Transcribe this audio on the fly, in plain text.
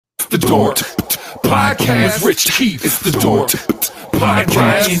the Dork Podcast with Rich Keefe. It's the Dork Podcast.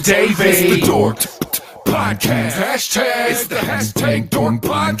 Ryan David. It's the Dork Podcast. Hashtag. It's the hashtag Dork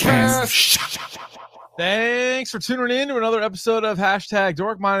Podcast. Thanks for tuning in to another episode of Hashtag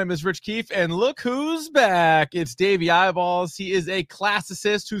Dork. My name is Rich Keefe, and look who's back. It's Davey Eyeballs. He is a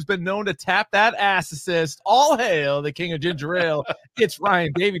classicist who's been known to tap that ass assist. All hail the king of ginger ale. It's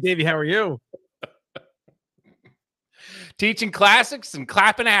Ryan Davey. Davey, how are you? Teaching classics and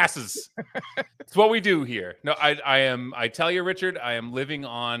clapping asses. It's what we do here. No, I tell you, Richard, I am living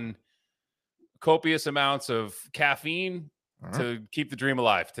on copious amounts of caffeine to keep the dream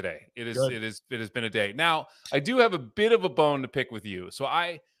alive today. It has been a day. Now, I do have a bit of a bone to pick with you. So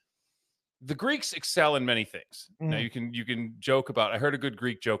the Greeks excel in many things. Now you can joke about, I heard a good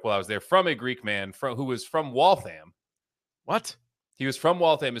Greek joke while I was there from a Greek man who was from Waltham. What? He was from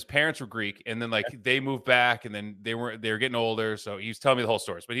Waltham. His parents were Greek, and then they moved back, and then they were getting older. So he was telling me the whole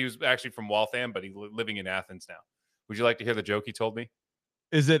story. But he was actually from Waltham, but he's living in Athens now. Would you like to hear the joke he told me?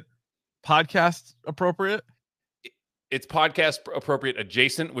 Is it podcast appropriate? It's podcast appropriate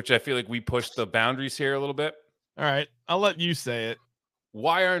adjacent, which I feel like we pushed the boundaries here a little bit. All right, I'll let you say it.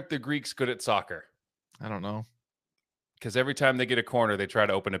 Why aren't the Greeks good at soccer? I don't know. Because every time they get a corner, they try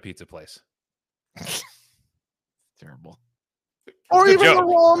to open a pizza place. Terrible. Or even the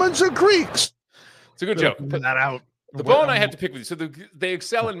Romans and Greeks. It's a good joke. Put that out. The bone I had to pick with you. So they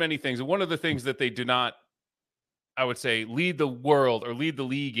excel in many things. And one of the things that they do not, I would say, lead the world or lead the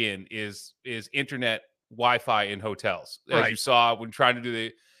league in is internet Wi-Fi in hotels. As you saw when trying to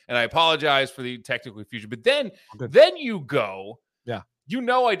do and I apologize for the technical confusion. But then you go,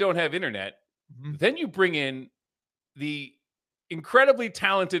 I don't have internet. Mm-hmm. Then you bring in the incredibly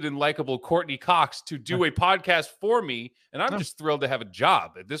talented and likable Courtney Cox to do a podcast for me, and I'm just thrilled to have a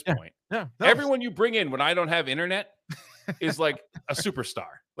job at this point. Yeah, everyone you bring in when I don't have internet is like a superstar.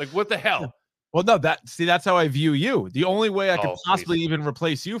 Like, what the hell? Yeah. Well, no, that's how I view you. The only way I could possibly even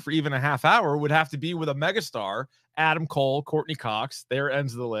replace you for even a half hour would have to be with a megastar, Adam Cole, Courtney Cox. There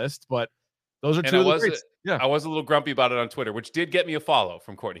ends the list, but those are two of the greats. Yeah, I was a little grumpy about it on Twitter, which did get me a follow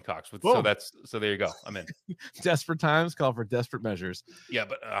from Courtney Cox. So there you go. I'm in. Desperate times call for desperate measures. Yeah,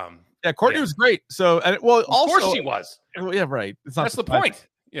 but Courtney was great. So of course she was. Yeah, right. That's the point.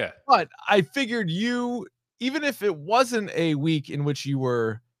 Yeah, but I figured even if it wasn't a week in which you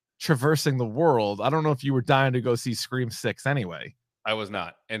were traversing the world, I don't know if you were dying to go see Scream 6 anyway. I was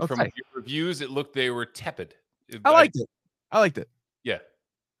not, and from your reviews, it looked they were tepid. I liked it. Yeah,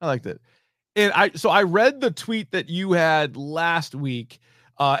 I liked it. And I read the tweet that you had last week.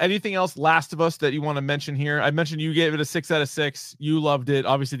 Anything else Last of Us that you want to mention here? I mentioned you gave it a 6 out of 6. You loved it.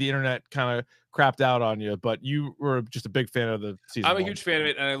 Obviously, the internet kind of crapped out on you, but you were just a big fan of the season. I'm a huge fan of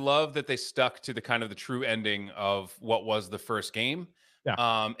it, and I love that they stuck to the kind of the true ending of what was the first game.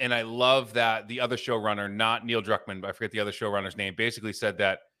 Yeah. And I love that the other showrunner, not Neil Druckmann, but I forget the other showrunner's name, basically said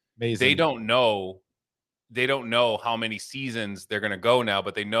that they don't know how many seasons they're going to go now,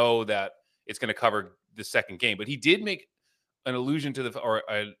 but they know that it's going to cover the second game. But he did make an allusion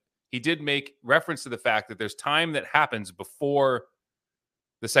to he did make reference to the fact that there's time that happens before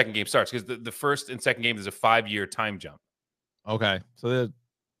the second game starts, because the first and second game is a 5-year time jump. Okay. So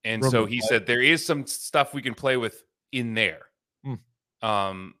he said there is some stuff we can play with in there.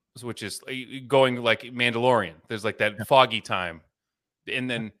 Which is going like Mandalorian. There's like that foggy time. And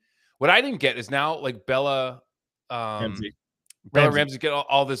then what I didn't get is now like Bella Ramsey get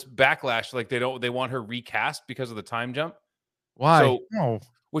all this backlash. Like they want her recast because of the time jump. Why?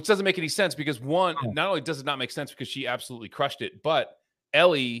 Which doesn't make any sense, because not only does it not make sense because she absolutely crushed it, but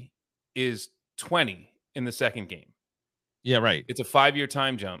Ellie is 20 in the second game. Yeah, right. It's a 5-year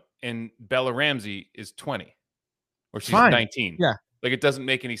time jump, and Bella Ramsey is 20, or she's 19. Yeah, like it doesn't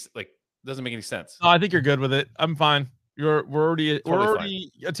make any sense. No, I think you're good with it. I'm fine. We're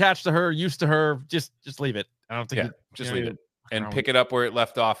already attached to her, used to her. Just leave it. I don't think. Just leave it and pick it up where it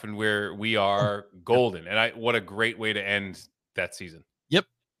left off and where we are golden. And what a great way to end that season. Yep,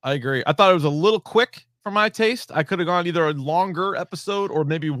 I agree. I thought it was a little quick for my taste. I could have gone either a longer episode or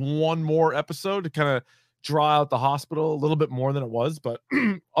maybe one more episode to kind of draw out the hospital a little bit more than it was. But I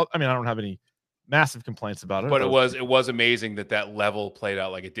mean, I don't have any massive complaints about it. But it was amazing that level played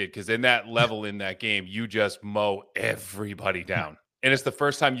out like it did, because in that level in that game, you just mow everybody down. And it's the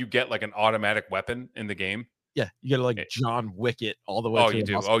first time you get like an automatic weapon in the game. Yeah, you get to like John Wick it all the way. Oh, you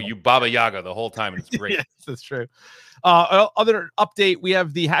do. Oh, you Baba Yaga the whole time. And it's great. Yes, that's true. Other update, we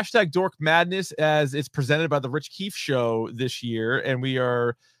have the hashtag Dork Madness as it's presented by the Rich Keefe Show this year, and we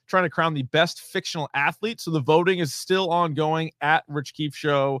are trying to crown the best fictional athlete. So the voting is still ongoing at Rich Keefe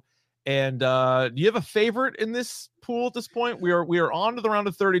Show And do you have a favorite in this pool at this point? We are on to the round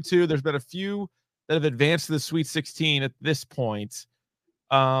of 32. There's been a few that have advanced to the Sweet 16 at this point.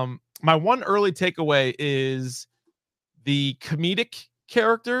 My one early takeaway is the comedic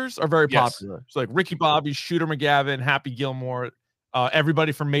characters are very popular. So like Ricky Bobby, Shooter McGavin, Happy Gilmore,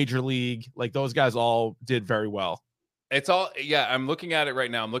 everybody from Major League, like those guys all did very well. It's all, yeah, I'm looking at it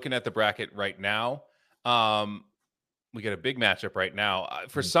right now. I'm looking at the bracket right now. We got a big matchup right now.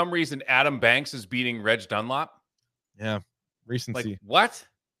 For some reason, Adam Banks is beating Reg Dunlop. Yeah. Recency. Like, what?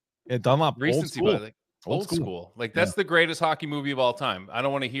 Yeah, Dunlop. Recency, but like old school. Like, that's the greatest hockey movie of all time. I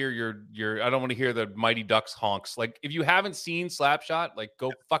don't want to hear I don't want to hear the Mighty Ducks honks. Like, if you haven't seen Slapshot, like,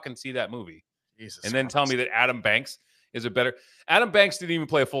 go fucking see that movie. Jesus and then tell me that Adam Banks is a better. Adam Banks didn't even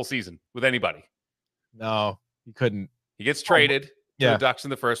play a full season with anybody. No, he couldn't. He gets traded to the Ducks in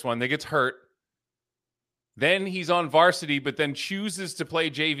the first one. They gets hurt. Then he's on varsity, but then chooses to play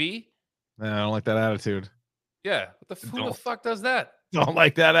JV. I don't like that attitude. Yeah. Who the fuck does that? Don't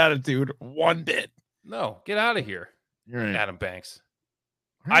like that attitude one bit. No, get out of here. You're right. Adam Banks.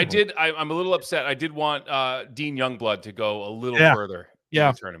 I'm a little upset. I did want Dean Youngblood to go a little further in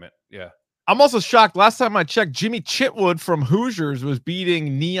the tournament. Yeah. I'm also shocked. Last time I checked, Jimmy Chitwood from Hoosiers was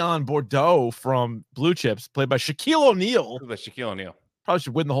beating Neon Bordeaux from Blue Chips, played by Shaquille O'Neal. Shaquille O'Neal. Probably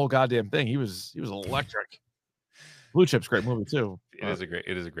should win the whole goddamn thing. He was electric. Blue Chips, great movie too. It is a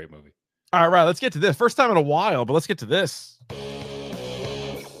great movie. All right, let's get to this. First time in a while, but let's get to this.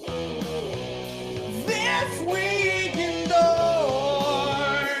 This week in Dork.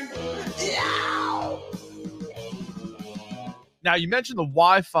 Now, you mentioned the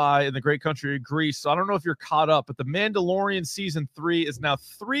Wi-Fi in the great country of Greece, so I don't know if you're caught up, but The Mandalorian Season 3 is now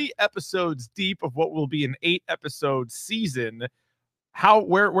 3 episodes deep of what will be an 8-episode season.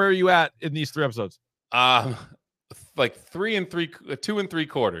 Where are you at in these 3 episodes? Like 2 and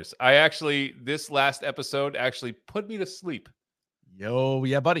 3/4. I actually, this last episode actually put me to sleep. Yo,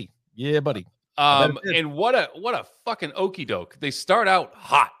 yeah, buddy. Yeah, buddy. And what a fucking okie doke. They start out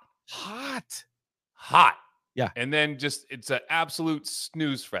hot. Yeah. And then it's an absolute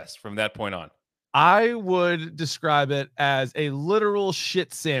snooze fest from that point on. I would describe it as a literal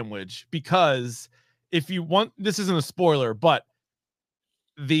shit sandwich because if you want, this isn't a spoiler, but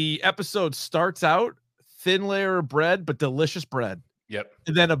the episode starts out thin layer of bread, but delicious bread. Yep.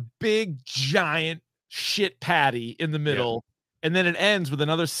 And then a big, giant shit patty in the middle. Yep. And then it ends with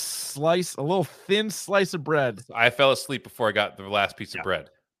another slice, a little thin slice of bread. I fell asleep before I got the last piece of bread.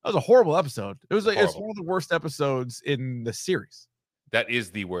 That was a horrible episode. It's one of the worst episodes in the series. That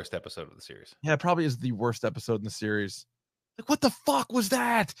is the worst episode of the series. Yeah, it probably is the worst episode in the series. Like, what the fuck was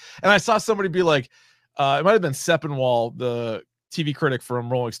that? And I saw somebody be like, it might have been Sepinwall, the TV critic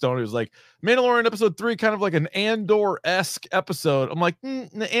from Rolling Stone, who was like, Mandalorian episode 3, kind of like an Andor-esque episode. I'm like,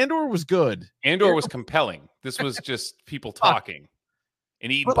 Andor was good. Andor was compelling. This was just people talking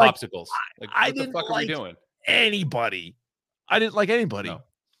and eating popsicles. Like, what the fuck are we doing? Anybody. I didn't like anybody. No.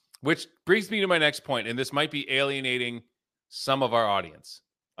 Which brings me to my next point, and this might be alienating some of our audience.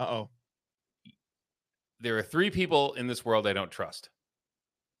 Uh-oh. There are 3 people in this world I don't trust.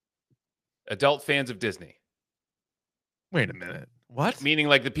 Adult fans of Disney. Wait a minute. What? Meaning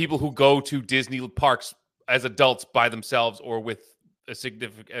like the people who go to Disney parks as adults by themselves or with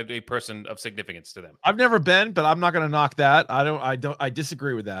a person of significance to them. I've never been, but I'm not going to knock that. I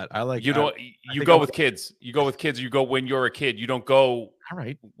disagree with that. I like you don't. You go with kids. You go with kids. You go when you're a kid. You don't go. All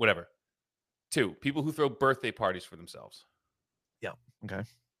right. Whatever. 2 people who throw birthday parties for themselves. Yeah. Okay.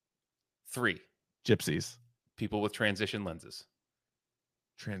 3 gypsies. People with transition lenses.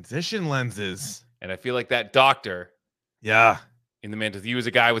 Transition lenses. And I feel like that doctor. Yeah. In the man, you as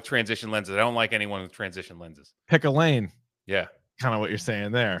a guy with transition lenses. I don't like anyone with transition lenses. Pick a lane. Yeah. Kind of what you're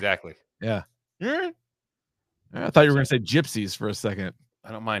saying there. Exactly. Yeah. I thought you were going to say gypsies for a second.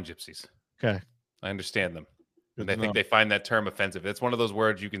 I don't mind gypsies. Okay. I understand them. Good and I think they find that term offensive. It's one of those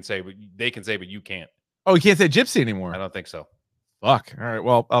words you can say, but they can say, but you can't. Oh, you can't say gypsy anymore. I don't think so. Fuck. All right.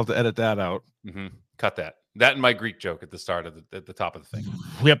 Well, I'll have to edit that out. Mm-hmm. Cut that. That and my Greek joke at the start of at the top of the thing.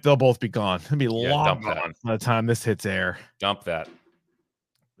 Yep, they'll both be gone. It'll be long gone by the time this hits air. Dump that.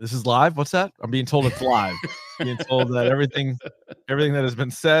 This is live. What's that? I'm being told it's live. Being told that everything that has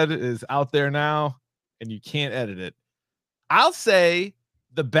been said is out there now, and you can't edit it. I'll say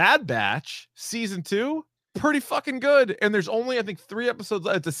The Bad Batch season 2, pretty fucking good. And there's only, I think, 3 episodes.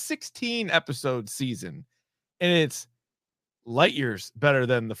 It's a 16 episode season, and it's light years better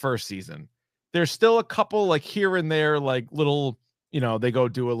than the first season. There's still a couple like here and there, like little, they go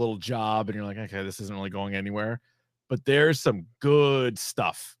do a little job, and you're like, okay, this isn't really going anywhere. But there's some good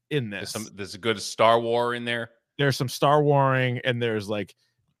stuff in this. There's a good Star War in there. There's some Star Warring, and there's like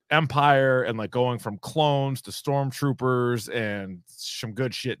Empire and like going from clones to stormtroopers and some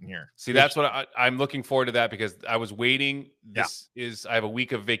good shit in here. See, that's what I'm looking forward to, that because I was waiting. I have a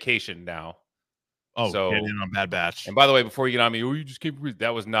week of vacation now. Oh, so getting in on Bad Batch. And by the way, before you get on me, you just keep,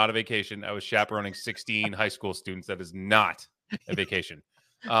 that was not a vacation. I was chaperoning 16 high school students. That is not a vacation.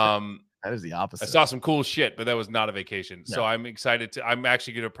 That is the opposite. I saw some cool shit, but that was not a vacation. Yeah. So I'm excited I'm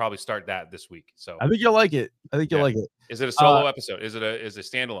actually going to probably start that this week. So I think you'll like it. Like it. Is it a solo episode? Is it a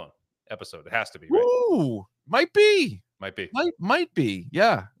standalone episode? It has to be, right? Ooh, might be. Might be.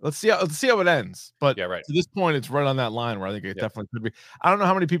 Yeah. Let's see how it ends. But yeah, right. To this point, it's right on that line where I think it definitely could be. I don't know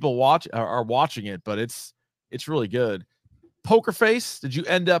how many people are watching it, but it's really good. Poker Face. Did you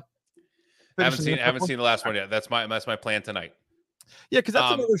end up? I haven't seen the last one yet. That's my plan tonight. Yeah, because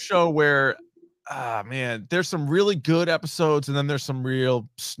that's another show where, man, there's some really good episodes, and then there's some real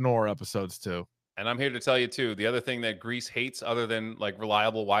snore episodes too. And I'm here to tell you too, the other thing that Greece hates, other than like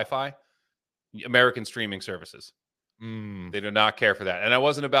reliable Wi-Fi, American streaming services. They do not care for that. And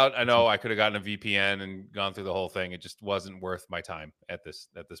I know I could have gotten a VPN and gone through the whole thing. It just wasn't worth my time at this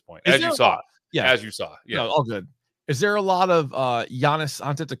point. As you saw. Yeah. No, all good. Is there a lot of Giannis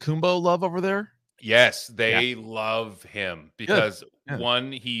Antetokounmpo love over there? Yes, they love him because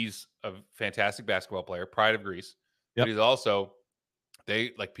one, he's a fantastic basketball player, pride of Greece. But he's also,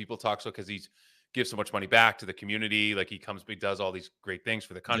 people talk so because he gives so much money back to the community. Like he does all these great things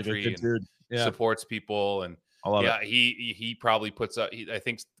for the country and supports people. And he probably puts up. I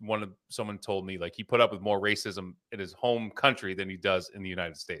think someone told me like he put up with more racism in his home country than he does in the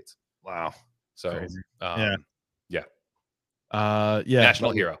United States. Wow. So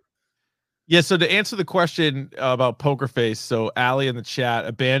national hero. Yeah, so to answer the question about Poker Face, so Allie in the chat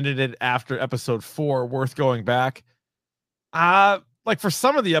abandoned it after episode 4, worth going back. Like for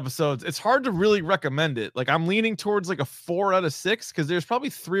some of the episodes, it's hard to really recommend it. Like I'm leaning towards like a 4 out of 6 because there's probably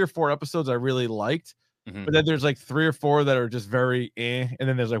 3 or 4 episodes I really liked, but then there's like 3 or 4 that are just very and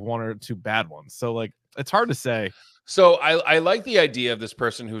then there's like 1 or 2 bad ones. So like it's hard to say. So I like the idea of this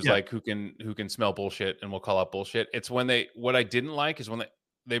person who's like who can smell bullshit and will call out bullshit. It's when what I didn't like is when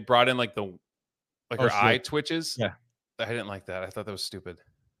they brought in like her eye twitches. Yeah, I didn't like that. I thought that was stupid.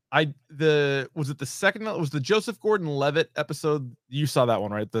 Was it the second? Was the Joseph Gordon-Levitt episode? You saw that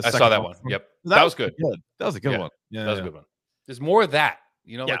one, right? I saw that one. Yep, that was good. That was a good one. Yeah, that was a good one. There's more of that.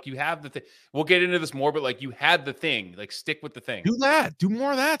 Like you have the thing. We'll get into this more, but like you had the thing. Like stick with the thing. Do that. Do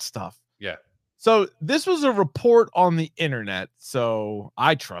more of that stuff. Yeah. So this was a report on the internet, so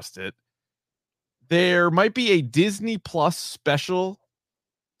I trust it. There might be a Disney Plus special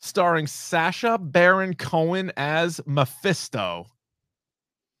starring Sacha Baron Cohen as Mephisto.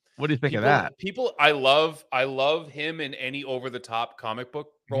 What do you think of that? I love him in any over-the-top comic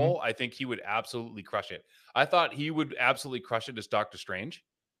book role. I think he would absolutely crush it. I thought he would absolutely crush it as Doctor Strange.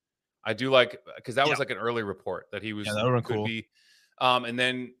 I do because that was like an early report that he was that could be. And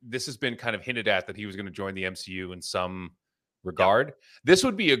then this has been kind of hinted at that he was going to join the MCU in some regard. Yeah. This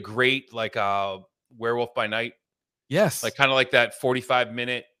would be a great Werewolf by Night. Yes. Like kind of like that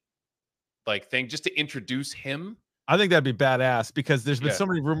 45-minute thing just to introduce him. I think that'd be badass because there's been so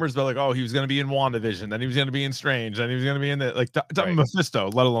many rumors about he was going to be in WandaVision, then he was going to be in Strange, then he was going to be in the Mephisto,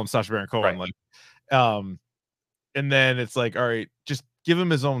 let alone Sacha Baron Cohen. Right. And then it's all right, just give him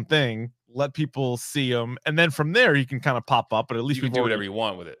his own thing, let people see him, and then from there he can kind of pop up. But at least you can do whatever you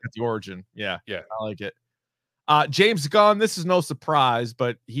want with it. At the origin, yeah, I like it. James Gunn, this is no surprise,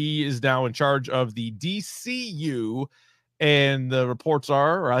 but he is now in charge of the DCU, and the reports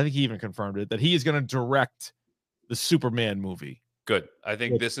are, or I think he even confirmed it, that he is going to direct the Superman movie. Good. I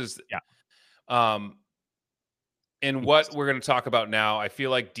think this is and what we're going to talk about now, I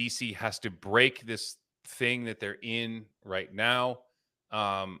feel like DC has to break this thing that they're in right now.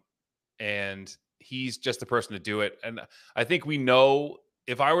 And he's just the person to do it. And I think we know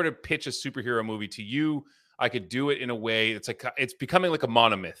if I were to pitch a superhero movie to you, I could do it in a way that's it's becoming like a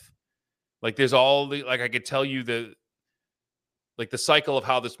monomyth. Like there's all the, I could tell you the cycle of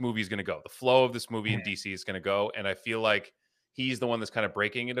how this movie is going to go, the flow of this movie in DC is going to go. And I feel like he's the one that's kind of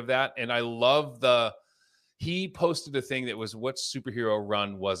breaking it of that. And I love he posted a thing that was, what superhero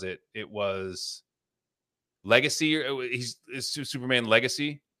run was it? It was Legacy. He's Superman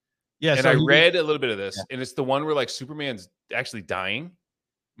Legacy. Yeah. And I read a little bit of this and it's the one where Superman's actually dying.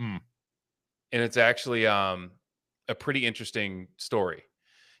 And it's actually a pretty interesting story.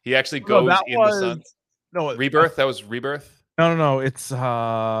 He actually goes the sun. No, Rebirth. That was Rebirth. No. It's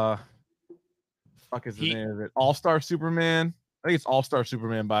fuck is the name of it? All-Star Superman. I think it's All-Star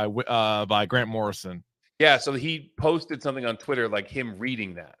Superman by Grant Morrison. Yeah, so he posted something on Twitter him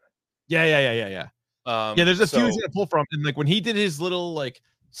reading that. Yeah. There's a few he's gonna pull from, and when he did his little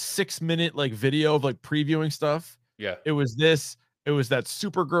 6-minute like video of like previewing stuff. Yeah. It was this. It was that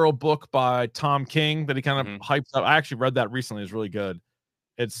Supergirl book by Tom King that he kind of hyped up. I actually read that recently. It's really good.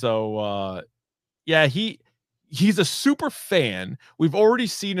 And so, yeah, he's a super fan. We've already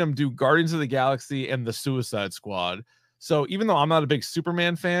seen him do Guardians of the Galaxy and the Suicide Squad. So even though I'm not a big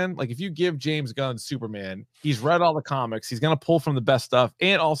Superman fan, like if you give James Gunn Superman, he's read all the comics. He's going to pull from the best stuff.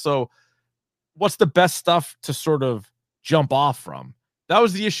 And also, what's the best stuff to sort of jump off from? That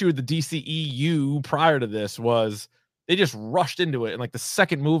was the issue with the DCEU prior to this, was they just rushed into it. And like the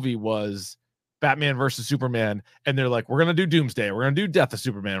second movie was Batman versus Superman. And they're like, we're going to do Doomsday. We're going to do Death of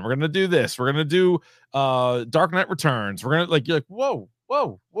Superman. We're going to do this. We're going to do Dark Knight Returns. We're going to you're like, whoa.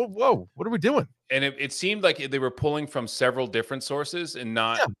 What are we doing? And it seemed like they were pulling from several different sources and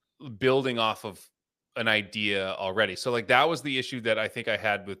not building off of an idea already. So like that was the issue that I think I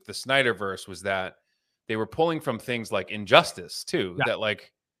had with the Snyderverse, was that they were pulling from things like Injustice too, that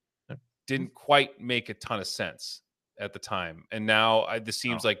like didn't quite make a ton of sense at the time. And now this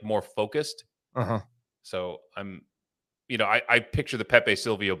seems like more focused. So I'm, I picture the Pepe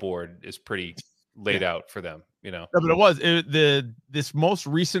Silvio board is pretty laid out for them, Yeah, but it was this most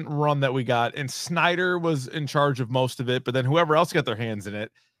recent run that we got, and Snyder was in charge of most of it, but then whoever else got their hands in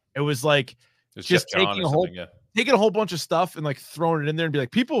it, it was like just taking a whole bunch of stuff and like throwing it in there and be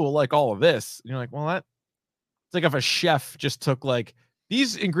like, people will like all of this. And you're like, well, it's like if a chef just took like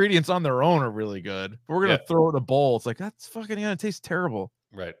these ingredients on their own are really good, but we're gonna throw it in a bowl. It's like that's fucking it tastes terrible.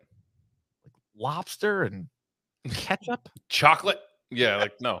 Right. Like lobster and ketchup, chocolate. Yeah,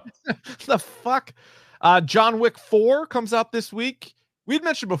 like no. The fuck. John Wick 4 comes out this week. We'd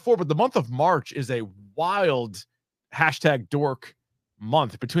mentioned before, but the month of March is a wild #dork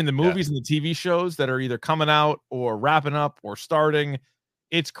month between the movies and the TV shows that are either coming out or wrapping up or starting.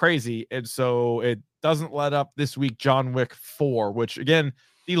 It's crazy. And so it doesn't let up this week. John Wick 4, which again,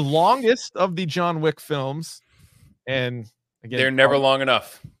 the longest of the John Wick films. And again, they're never long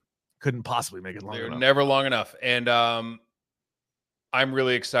enough. Couldn't possibly make it long enough. They're never long enough. And I'm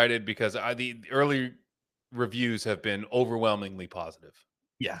really excited because the early reviews have been overwhelmingly positive.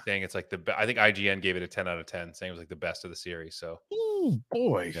 Yeah. Saying it's like I think IGN gave it a 10 out of 10, saying it was like the best of the series. So, oh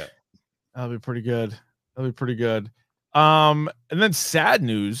boy. Yeah. That'll be pretty good. And then sad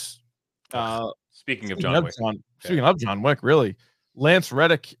news. Speaking of John Wick. Speaking of John Wick, really. Lance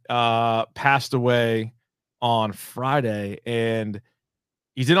Reddick passed away on Friday, and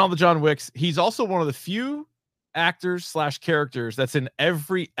he's in all the John Wicks. He's also one of the few actors / characters that's in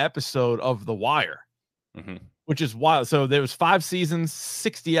every episode of The Wire, which is wild. So there was 5 seasons,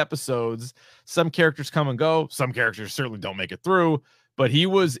 60 episodes. Some characters come and go. Some characters certainly don't make it through, but he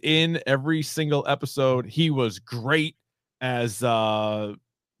was in every single episode. He was great as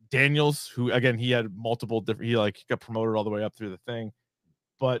Daniels, who again, he had multiple different, he like got promoted all the way up through the thing,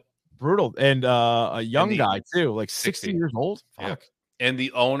 but brutal. And a young guy too, like 60 years old. Fuck. And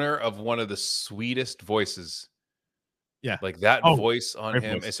the owner of one of the sweetest voices. Yeah. Like that voice on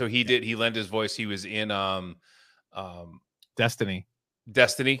him. Voice. And so he lent his voice. He was in Destiny.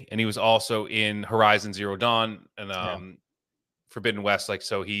 And he was also in Horizon Zero Dawn and Forbidden West. Like,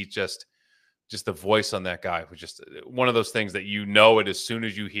 so he just the voice on that guy was just one of those things that it as soon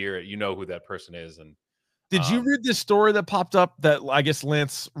as you hear it, you know who that person is. And did you read this story that popped up that I guess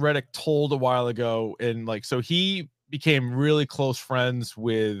Lance Reddick told a while ago? And like, so he became really close friends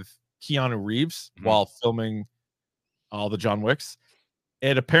with Keanu Reeves while filming all the John Wicks.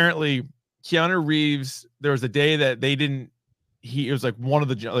 And apparently Keanu Reeves, there was a day that it was like one of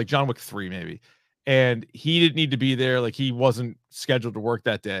the, like John Wick 3 maybe. And he didn't need to be there. Like he wasn't scheduled to work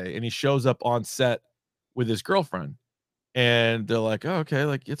that day. And he shows up on set with his girlfriend and they're like, oh, okay.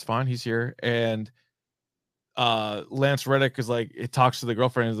 Like it's fine. He's here. And Lance Reddick is like, it talks to the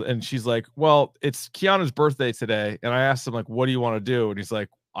girlfriend and she's like, well, it's Keanu's birthday today. And I asked him like, what do you want to do? And he's like,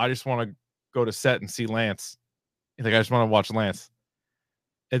 I just want to go to set and see Lance. He's like, I just want to watch Lance.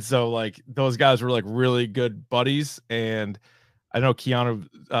 And so like those guys were like really good buddies. And I know Keanu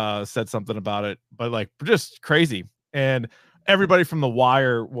said something about it, but like just crazy. And everybody from The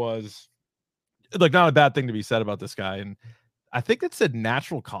Wire was like, not a bad thing to be said about this guy. And I think it said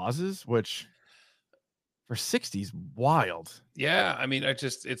natural causes, which for 60s, wild. Yeah. I mean,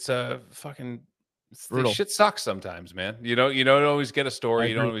 it's a fucking brutal. Shit sucks sometimes, man. You don't always get a story.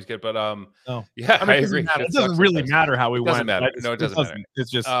 You don't always get, but no. Yeah, I agree. It doesn't really matter how we went. Matter. No, it doesn't matter. It's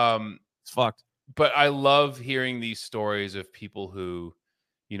just it's fucked. But I love hearing these stories of people who,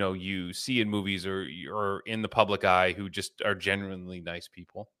 you see in movies or in the public eye who just are genuinely nice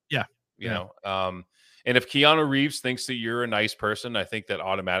people. Yeah. You know, and if Keanu Reeves thinks that you're a nice person, I think that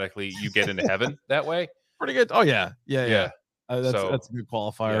automatically you get into heaven that way. Pretty good. Oh yeah. That's a good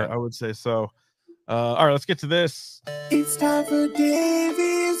qualifier. Yeah. I would say so. All right, let's get to this. It's time for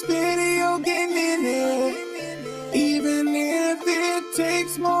Davy's Video Game Minute, even if it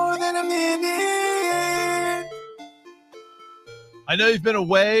takes more than a minute. I know you've been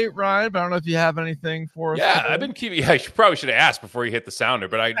away, Ryan, but I don't know if you have anything for us. Yeah, I've been keeping. Yeah, you probably should have asked before you hit the sounder,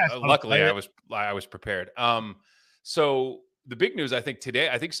 but luckily I was prepared. So the big news, I think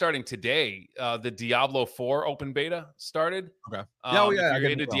starting today, the Diablo 4 open beta started. Okay. If you're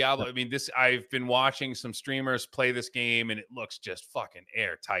into Diablo, I mean, I've been watching some streamers play this game, and it looks just fucking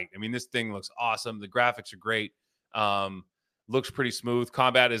airtight. I mean, this thing looks awesome. The graphics are great. Looks pretty smooth.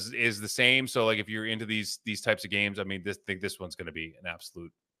 Combat is the same. So, like, if you're into these types of games, I mean, this one's going to be an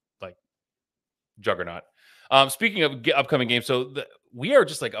absolute like juggernaut. Speaking of upcoming games, so we are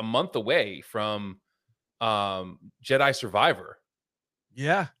just like a month away from Jedi Survivor.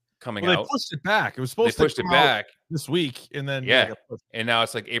 Yeah, coming out. They pushed it back. It was supposed to come out this week, and then and now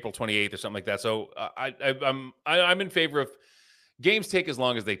it's like April 28th or something like that. So I'm in favor of games take as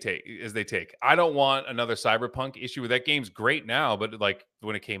long as they take. I don't want another Cyberpunk issue. That game's great now, but like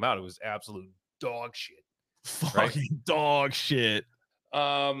when it came out, it was absolute dog shit. Fucking dog shit.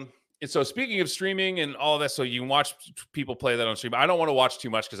 And so speaking of streaming and all of that, so you can watch people play that on stream. I don't want to watch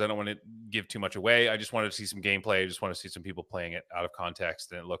too much because I don't want to give too much away. I just wanted to see some gameplay. I just want to see some people playing it out of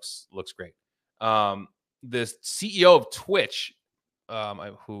context, and it looks great. The CEO of Twitch,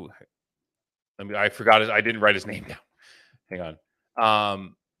 I forgot I didn't write his name down. Hang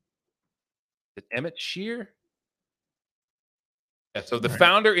on. Emmett Shear? Yeah, so the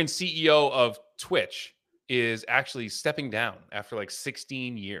founder and CEO of Twitch is actually stepping down after like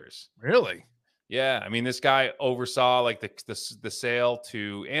 16 years. Really? Yeah. I mean, this guy oversaw like the sale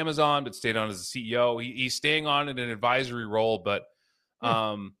to Amazon, but stayed on as the CEO. He's staying on in an advisory role, but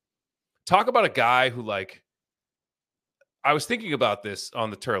talk about a guy who, like, I was thinking about this on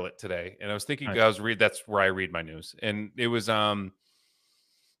the Turlet today, and I was thinking that's where I read my news. And it was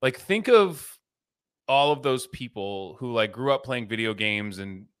like, think of all of those people who like grew up playing video games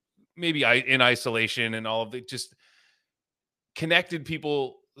and maybe in isolation, and all of it just connected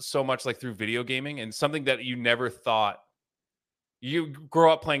people so much, like through video gaming, and something that you never thought you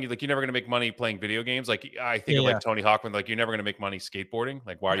grow up playing. Like, you're never going to make money playing video games. Like, I think of like Tony Hawk, like, you're never going to make money skateboarding.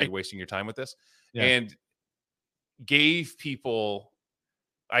 Like, why are you wasting your time with this? Yeah. And gave people,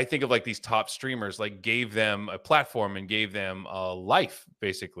 I think of like these top streamers, like gave them a platform and gave them a life,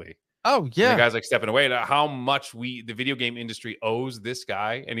 basically. Oh yeah, and the guy's like stepping away. How much the video game industry owes this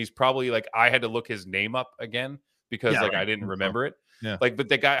guy, and he's probably like, I had to look his name up again because I didn't remember it. Yeah, like, but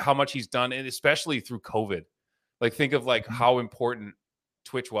the guy, how much he's done, and especially through COVID. Like, think of like how important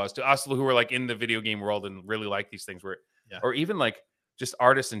Twitch was to us who were like in the video game world and really like these things, or even like just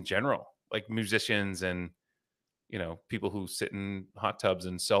artists in general, like musicians and people who sit in hot tubs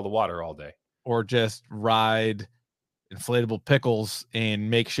and sell the water all day, or just ride inflatable pickles in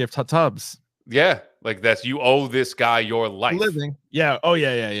makeshift hot tubs. Yeah, like you owe this guy your life. Living. Yeah. Oh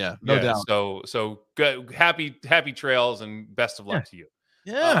yeah. No doubt. So good, happy trails, and best of luck to you.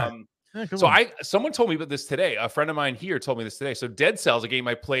 Yeah. Someone told me about this today. A friend of mine here told me this today. So Dead Cells, a game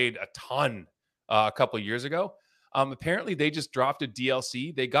I played a ton a couple of years ago. Apparently they just dropped a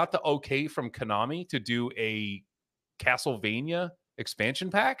DLC. They got the okay from Konami to do a Castlevania expansion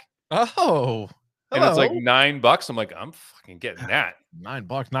pack. Oh. And it's like $9. I'm like, I'm fucking getting that.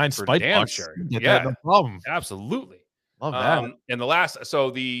 $9, 9 spike bucks. Sure. That, no problem. Absolutely. Love that. And the last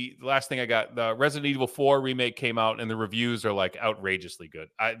thing I got, the Resident Evil 4 remake came out, and the reviews are like outrageously good.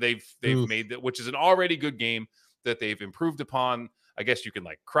 They've made that, which is an already good game that they've improved upon. I guess you can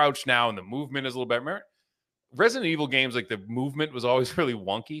like crouch now, and the movement is a little bit more. Resident Evil games, like, the movement was always really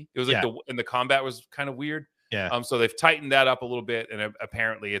wonky. It was like and the combat was kind of weird. Yeah. So they've tightened that up a little bit, and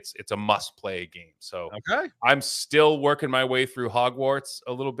apparently it's a must-play game. So okay, I'm still working my way through Hogwarts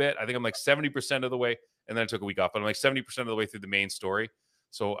a little bit. I think I'm like 70% of the way, and then I took a week off, but I'm like 70% of the way through the main story.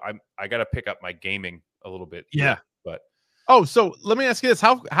 So I got to pick up my gaming a little bit. Yeah. But so let me ask you this: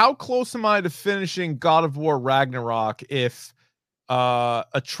 how close am I to finishing God of War Ragnarok? If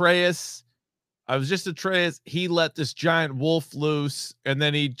Atreus he let this giant wolf loose, and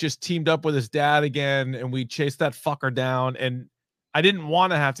then he just teamed up with his dad again, and we chased that fucker down, and I didn't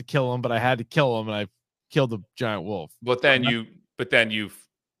want to have to kill him, but I had to kill him, and I killed the giant wolf.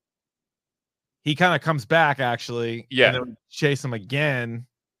 He kind of comes back, actually. Yeah. And then we chase him again.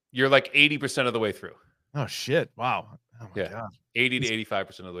 You're like 80% of the way through. Oh shit. Wow. Oh my God. 80 to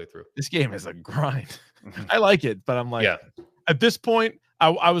 85% of the way through. This game is a grind. I like it, but I'm like, at this point,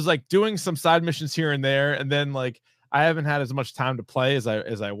 I was like doing some side missions here and there, and then like I haven't had as much time to play as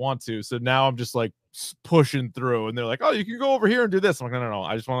I want to. So now I'm just like pushing through, and they're like, "Oh, you can go over here and do this." I'm like, "No.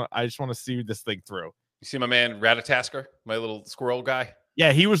 I just want to see this thing through." You see my man Ratatasker, my little squirrel guy?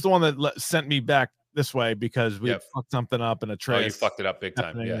 Yeah, he was the one that sent me back this way because we fucked something up in a trace. Oh, you fucked it up big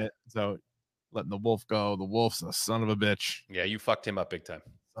time. Yeah. So letting the wolf go. The wolf's a son of a bitch. Yeah, you fucked him up big time.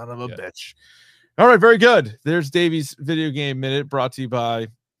 Son of a bitch. All right, very good. There's Davey's Video Game Minute, brought to you by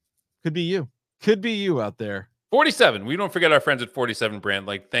Could Be You. Could be you out there. 47. We don't forget our friends at 47 Brand.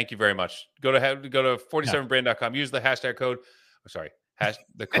 Like, thank you very much. Go to 47brand.com. Use the hashtag code.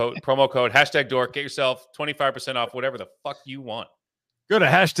 The promo code #dork. Get yourself 25% off whatever the fuck you want. Go to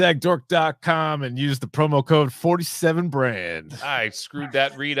 #dork.com and use the promo code 47brand. I screwed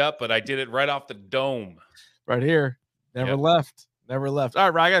that read up, but I did it right off the dome. Right here. Never left. All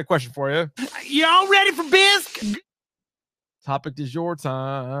right, Ryan, I got a question for you. Y'all ready for biz? Topic du jour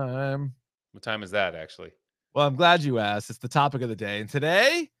time. What time is that, actually? Well, I'm glad you asked. It's the topic of the day. And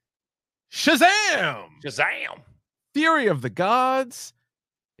today, Shazam! Shazam! Fury of the Gods,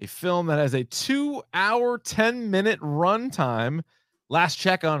 a film that has a 2-hour, 10-minute runtime. Last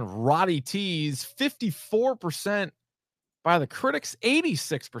check on Roddy T's, 54% by the critics,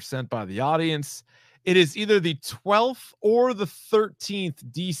 86% by the audience. It is either the 12th or the 13th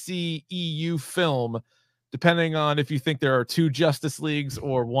DC EU film, depending on if you think there are 2 Justice Leagues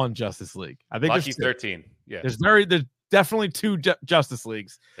or 1 Justice League. I think Lucky 13. Yeah. There's definitely 2 Justice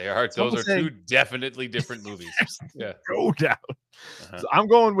Leagues. They are. Those are 2 definitely different movies. Yeah. No doubt. So I'm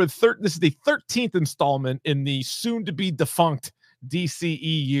going with this is the 13th installment in the soon to be defunct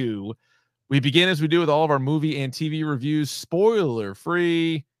DCEU. We begin as we do with all of our movie and TV reviews, spoiler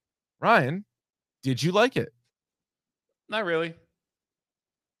free. Ryan, did you like it? Not really.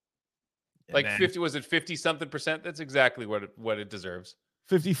 Like 50, was it 50 something percent? That's exactly what it deserves.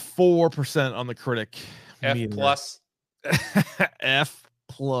 54% on the critic. F meter. plus. F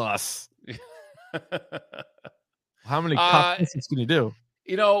plus. How many copies can you do?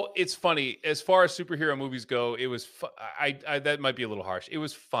 You know, it's funny. As far as superhero movies go, it was. That might be a little harsh. It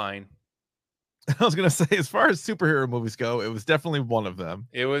was fine. I was gonna say, as far as superhero movies go, it was definitely one of them.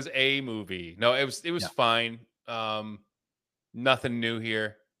 It was a movie. No, it was fine. Nothing new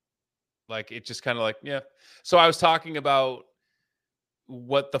here. Like, it just kind of like, yeah. So I was talking about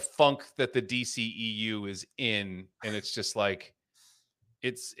what the funk that the DCEU is in, and it's just like,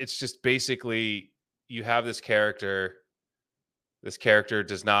 it's just basically you have this character. This character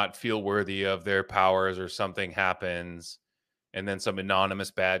does not feel worthy of their powers, or something happens, and then some anonymous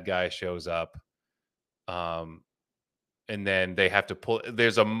bad guy shows up. And then they have to pull.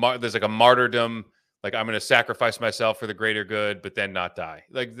 There's like a martyrdom. Like, I'm going to sacrifice myself for the greater good, but then not die.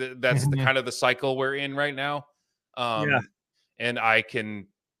 Like, that's the kind of the cycle we're in right now. And I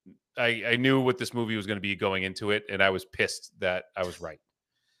knew what this movie was going to be going into it, and I was pissed that I was right.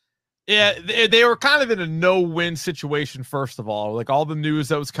 Yeah, they were kind of in a no-win situation, first of all. Like, all the news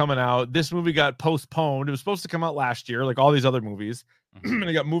that was coming out, this movie got postponed. It was supposed to come out last year, like all these other movies, and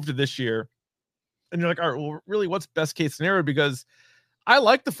it got moved to this year. And you're like, all right, well, really, what's best case scenario? Because I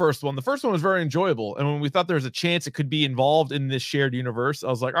liked the first one. The first one was very enjoyable. And when we thought there was a chance it could be involved in this shared universe, I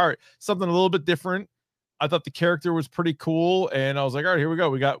was like, all right, something a little bit different. I thought the character was pretty cool. And I was like, all right, here we go.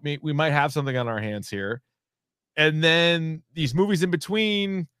 We might have something on our hands here. And then these movies in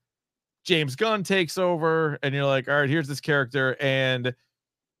between, James Gunn takes over, and you're like, all right, here's this character. And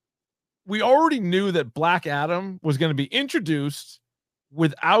we already knew that Black Adam was going to be introduced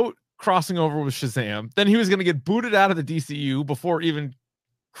without crossing over with Shazam. Then he was going to get booted out of the DCU before even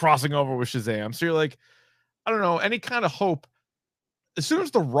crossing over with Shazam. So you're like, I don't know, any kind of hope. As soon as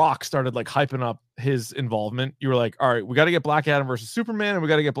The Rock started like hyping up his involvement, you were like, all right, we got to get Black Adam versus Superman, and we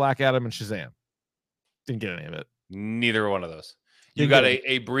got to get Black Adam and Shazam. Didn't get any of it. Neither one of those. You got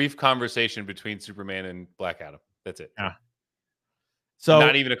a brief conversation between Superman and Black Adam. That's it. Yeah. So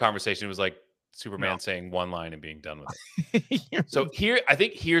not even a conversation. It was like Superman saying one line and being done with it. So I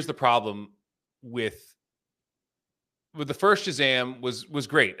think here's the problem with the first Shazam was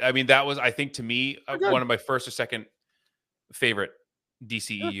great. I mean, that was, I think, to me, one of my first or second favorite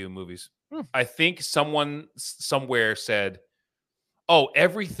DCEU movies. I think someone somewhere said, oh,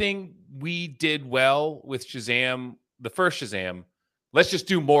 everything we did well with Shazam, the first Shazam, let's just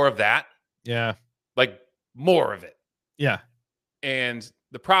do more of that. Yeah. Like, more of it. Yeah. And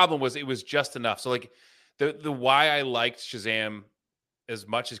the problem was it was just enough. So like the why I liked Shazam as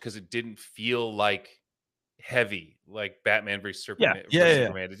much is because it didn't feel like heavy, like Batman versus Superman.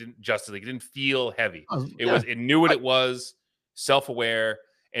 Superman. It didn't Justice League. It didn't feel heavy. It knew what it was, self-aware,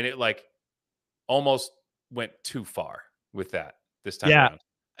 and it like almost went too far with that this time around.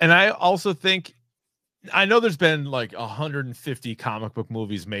 And I also think I know there's been like 150 comic book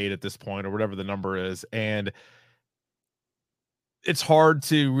movies made at this point, or whatever the number is, and it's hard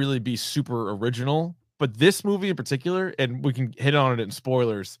to really be super original. But this movie in particular, and we can hit on it in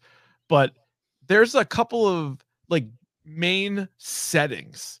spoilers, but there's a couple of like main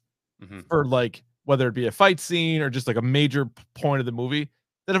settings for like whether it be a fight scene or just like a major point of the movie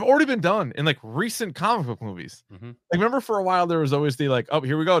that have already been done in like recent comic book movies. Like, remember for a while there was always the like, oh,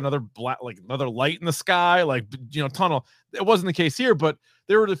 here we go, another black, like another light in the sky, like, you know, tunnel. It wasn't the case here, but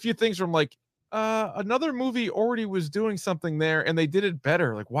there were a few things from like, another movie already was doing something there and they did it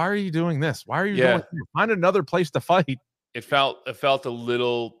better. Like, why are you doing this? Why are you going here? Find another place to fight? It felt a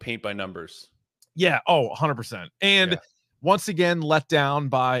little paint by numbers. Yeah. Oh, 100%. And once again, let down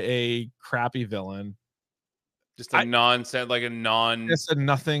by a crappy villain. Just a nonsense, like a nondescript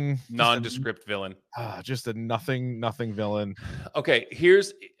villain. Just a nothing villain. Okay,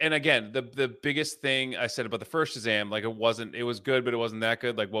 and again, the biggest thing I said about the first Shazam, like it was good, but it wasn't that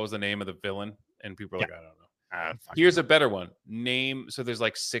good. Like, what was the name of the villain? And people are like, I don't know. Here's a better one. So there's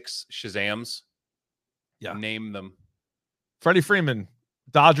like 6 Shazams. Yeah. Name them. Freddie Freeman,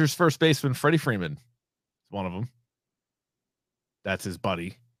 Dodgers first baseman Freddie Freeman is one of them. That's his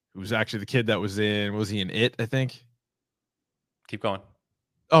buddy, who's actually the kid that was he in It, I think? Keep going.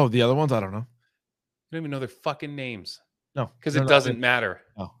 Oh, the other ones? I don't know. You don't even know their fucking names. No. Because it doesn't matter.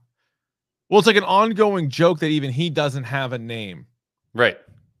 Oh. Well, it's like an ongoing joke that even he doesn't have a name. Right.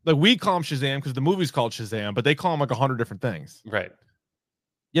 Like, we call him Shazam because the movie's called Shazam, but they call him like 100 different things. Right.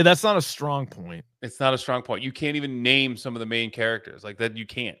 Yeah, that's not a strong point. It's not a strong point. You can't even name some of the main characters. Like that, you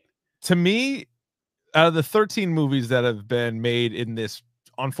can't. To me, out of the 13 movies that have been made in this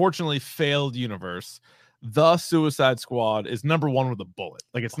unfortunately failed universe, The Suicide Squad is number 1 with a bullet.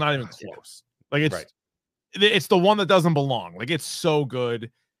 Like, it's not even close. Like, it's the one that doesn't belong. Like, it's so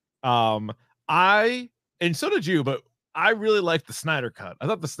good. And so did you, but I really liked the Snyder Cut. I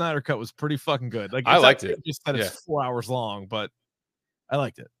thought the Snyder Cut was pretty fucking good. Like, I liked it. Just that it's 4 hours long, but I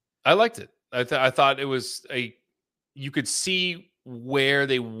liked it. I liked it. I thought it was you could see where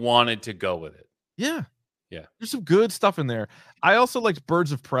they wanted to go with it. Yeah. Yeah. There's some good stuff in there. I also liked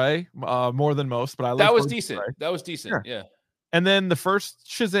Birds of Prey more than most, but that was decent. That was decent. Yeah. And then the first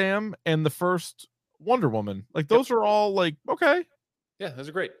Shazam and the first Wonder Woman, like those are all like, okay. Yeah, those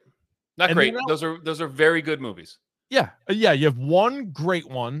are great. Not great. Those are very good movies. Yeah. Yeah. You have one great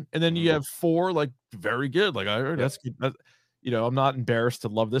one, and then you have 4 like very good. Like, I heard that's good. I'm not embarrassed to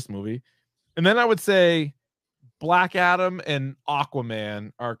love this movie. And then I would say Black Adam and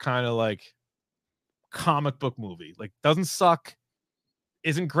Aquaman are kind of like comic book movie. Like, doesn't suck,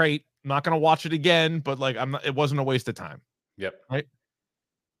 isn't great. I'm not gonna watch it again, but like it wasn't a waste of time. Yep. Right.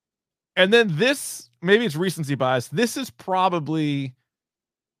 And then this, maybe it's recency bias. This is probably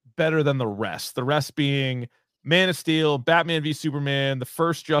better than the rest. The rest being Man of Steel, Batman v Superman, the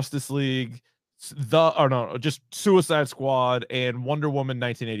first Justice League, just Suicide Squad, and Wonder Woman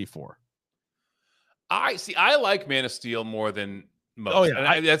 1984. I like Man of Steel more than most. Oh,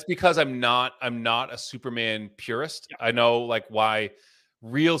 yeah. And that's because I'm not a Superman purist. Yeah. I know like why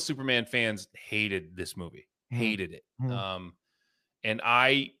real Superman fans hated this movie. Hated it. And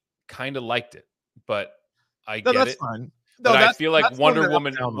I kind of liked it, but I get that's it. Fine. But I feel like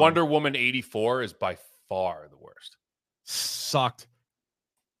Wonder Woman 84 is by far the worst. Sucked.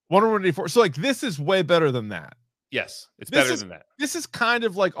 Wonder Woman 84. So like this is way better than that. Yes, it's better than that. This is kind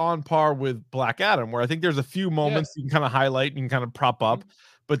of like on par with Black Adam, where I think there's a few moments you can kind of highlight and you can kind of prop up,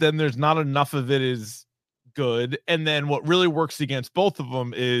 but then there's not enough of it is good. And then what really works against both of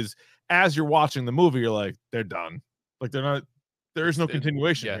them is as you're watching the movie, you're like, they're done. Like there is no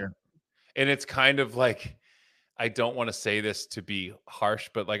continuation here. And it's kind of like, I don't want to say this to be harsh,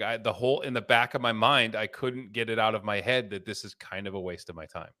 but like in the back of my mind, I couldn't get it out of my head that this is kind of a waste of my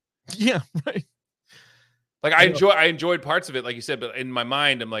time. Yeah, right. Like I enjoyed parts of it, like you said, but in my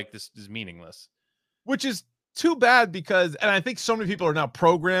mind, I'm like, this is meaningless. Which is too bad because, and I think so many people are now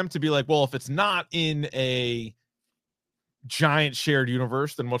programmed to be like, well, if it's not in a giant shared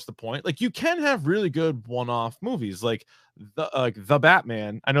universe, then what's the point? Like, you can have really good one-off movies, like the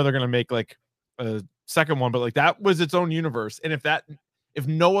Batman. I know they're gonna make like a second one, but like that was its own universe, and if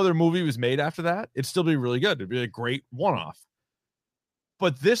no other movie was made after that, it'd still be really good. It'd be a great one-off.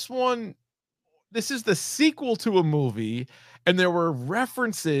 But this is the sequel to a movie, and there were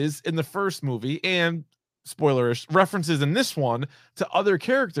references in the first movie and spoilerish references in this one to other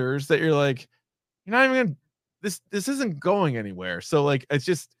characters that you're like, you're not even gonna, this isn't going anywhere. So like, it's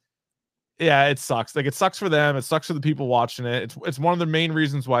just, yeah, it sucks. Like, it sucks for them. It sucks for the people watching it. It's one of the main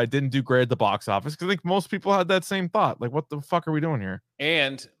reasons why it didn't do great at the box office, because I think most people had that same thought. Like, what the fuck are we doing here?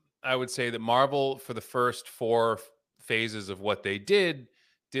 And I would say that Marvel, for the first 4 phases of what they did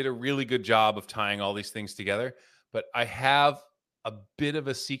a really good job of tying all these things together. But I have a bit of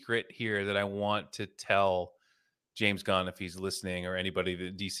a secret here that I want to tell James Gunn, if he's listening, or anybody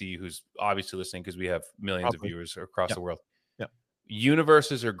at DC who's obviously listening, because we have millions of Probably. viewers across the world. Yeah.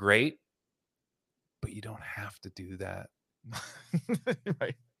 Universes are great, but you don't have to do that.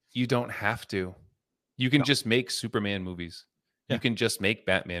 Right. You don't have to. You can just make Superman movies. Yeah. You can just make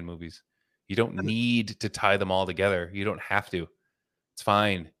Batman movies. You don't need to tie them all together. You don't have to. It's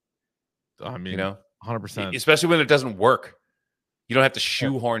fine. I mean, You know, 100%. especially when it doesn't work. You don't have to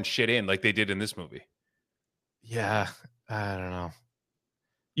shoehorn shit in like they did in this movie. Yeah, I don't know.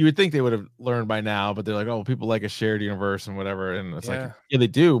 You would think they would have learned by now, but they're like, oh, people like a shared universe and whatever. And it's like, yeah, they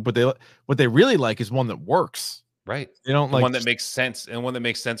do, but what they really like is one that works. Right. They don't like one that makes sense, and one that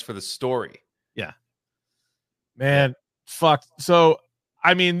makes sense for the story. Yeah. Man, fuck. So,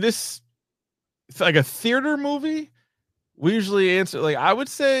 I mean, this, it's like a theater movie. We usually answer, like, I would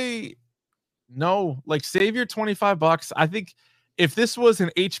say no, like, save your $25. I think if this was an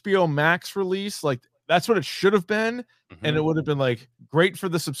HBO Max release, like, that's what it should have been. And it would have been like great for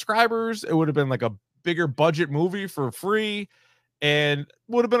the subscribers. It would have been like a bigger budget movie for free, and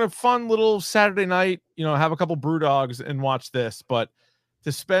would have been a fun little Saturday night, you know, have a couple brew dogs and watch this. But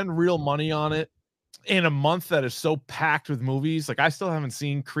to spend real money on it in a month that is so packed with movies, like I still haven't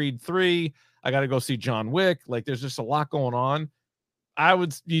seen Creed 3. I got to go see John Wick. Like there's just a lot going on.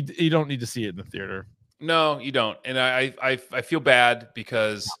 You don't need to see it in the theater. No, you don't. And I feel bad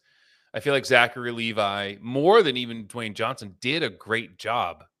because I feel like Zachary Levi, more than even Dwayne Johnson, did a great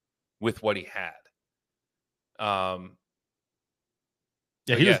job with what he had. Yeah,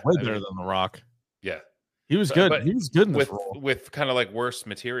 he was way better than The Rock. Yeah, he was good. He was good in this role with kind of like worse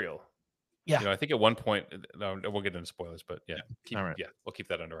material. Yeah, you know, I think at one point, no, we'll get into spoilers, but yeah, all right. Yeah, we'll keep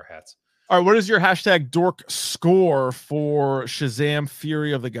that under our hats. All right, what is your hashtag dork score for Shazam: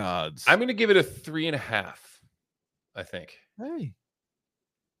 Fury of the Gods? I'm going to give it a 3.5. I think. Hey.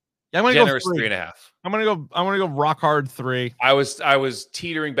 Yeah, I'm gonna generous go 3.5. I'm gonna go rock hard 3. I was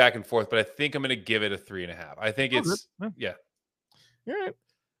teetering back and forth, but I think I'm gonna give it a 3.5. I think it's yeah. All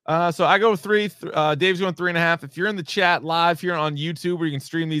right. So I go 3. Dave's going 3.5. If you're in the chat live here on YouTube, where you can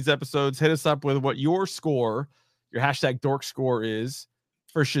stream these episodes, hit us up with what your score, your hashtag dork score is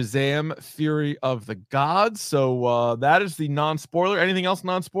for Shazam: Fury of the Gods. So that is the non-spoiler. Anything else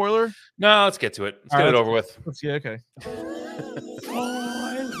non-spoiler? No, let's get to it. Let's get it over with. Let's get okay.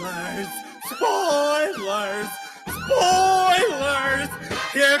 Spoilers! Spoilers!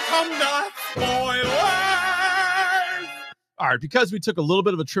 Here come the spoilers! All right, because we took a little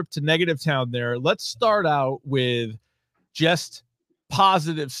bit of a trip to Negative Town there, let's start out with just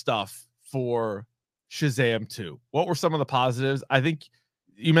positive stuff for Shazam 2. What were some of the positives? I think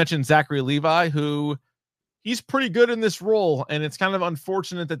you mentioned Zachary Levi, who he's pretty good in this role, and it's kind of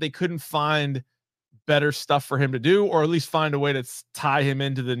unfortunate that they couldn't find better stuff for him to do, or at least find a way to tie him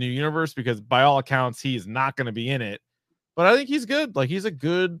into the new universe, because by all accounts he is not going to be in it. But I think he's good. Like, he's a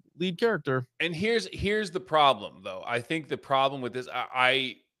good lead character. And here's the problem, though. I think the problem with this,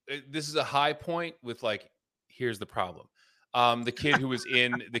 this is a high point with, like, here's the problem. The kid who was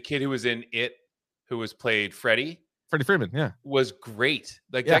in It, who was played Freddie Freeman, was great.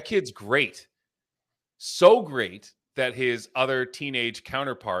 Like, that kid's great. So great that his other teenage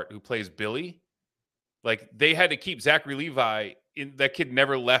counterpart, who plays Billy, like, they had to keep Zachary Levi in. That kid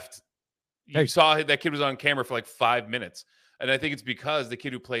never left. You saw that kid was on camera for like 5 minutes. And I think it's because the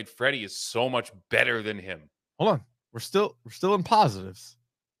kid who played Freddie is so much better than him. Hold on. We're still in positives.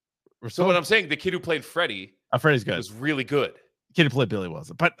 So what I'm saying, the kid who played Freddie, Freddie's good. Was really good. The kid who played Billy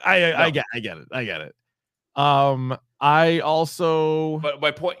wasn't. But I get it. I also, but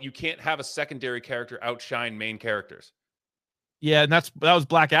my point, you can't have a secondary character outshine main characters. Yeah, and that was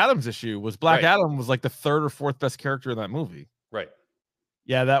Black Adam's issue. Was Black Adam was like the 3rd or 4th best character in that movie. Right.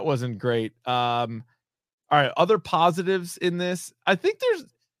 Yeah, that wasn't great. All right, other positives in this. I think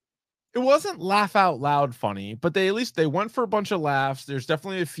it wasn't laugh out loud funny, but they went for a bunch of laughs. There's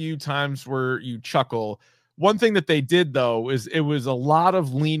definitely a few times where you chuckle. One thing that they did, though, is it was a lot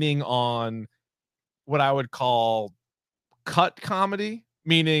of leaning on what I would call cut comedy,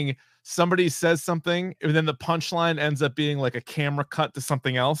 meaning somebody says something and then the punchline ends up being like a camera cut to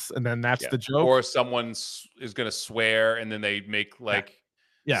something else, and then that's the joke. Or someone is going to swear and then they make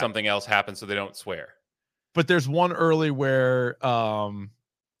something else happen so they don't swear. But there's one early where we're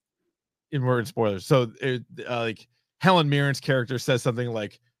in spoilers. So like Helen Mirren's character says something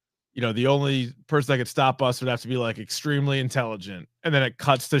like, you know, the only person that could stop us would have to be like extremely intelligent, and then it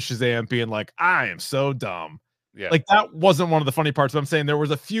cuts to Shazam being like, I am so dumb. Yeah. Like that wasn't one of the funny parts. But I'm saying there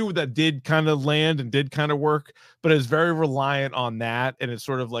was a few that did kind of land and did kind of work, but it's very reliant on that. And it's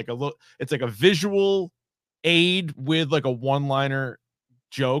sort of like it's like a visual aid with like a one-liner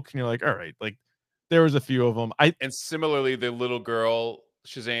joke. And you're like, all right, like there was a few of them. And similarly, the little girl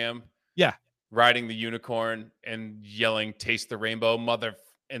Shazam, Yeah, riding the unicorn and yelling, "Taste the rainbow, mother!"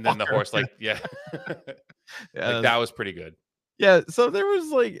 And then the horse, like, yeah, like that was pretty good. Yeah, so there was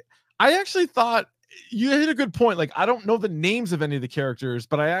like, I actually thought you hit a good point. Like, I don't know the names of any of the characters,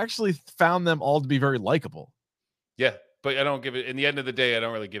 but I actually found them all to be very likable. Yeah, but I don't give it. In the end of the day, I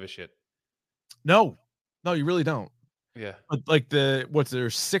don't really give a shit. No, you really don't. Yeah, But like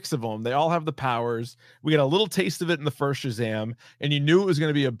there's 6 of them. They all have the powers. We got a little taste of it in the first Shazam, and you knew it was going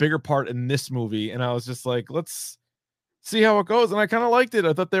to be a bigger part in this movie. And I was just like, let's see how it goes. And I kind of liked it.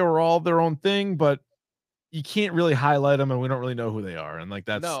 I thought they were all their own thing, but you can't really highlight them, and we don't really know who they are. And like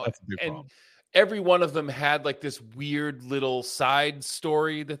that's a big problem. Every one of them had like this weird little side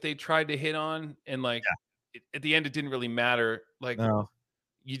story that they tried to hit on, and like at the end, it didn't really matter. Like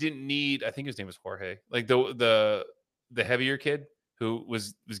you didn't need. I think his name was Jorge. Like the heavier kid who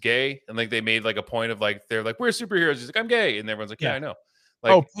was gay, and like they made like a point of like they're like, we're superheroes. He's like, I'm gay, and everyone's like, yeah, I know.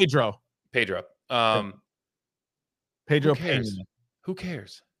 Like Pedro. Pedro Who cares? Who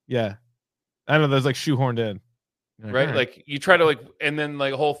cares? Yeah, I know. There's like shoehorned in. Like, right? Like you try to like, and then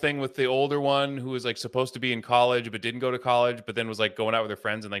like a whole thing with the older one who was like supposed to be in college but didn't go to college, but then was like going out with her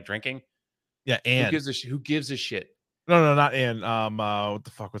friends and like drinking. Yeah, Anne. Who gives a shit? No, not Anne. What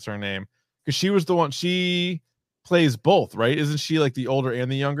the fuck? What's her name? Because she was the one. She plays both, right? Isn't she like the older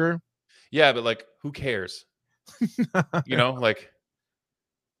and the younger? Yeah, but like, who cares? You know, like,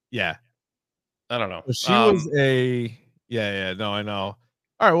 yeah, I don't know. She was a yeah. No, I know.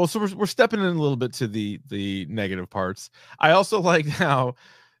 All right, well, so we're stepping in a little bit to the negative parts. I also like how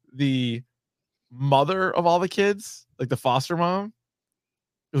the mother of all the kids, like the foster mom,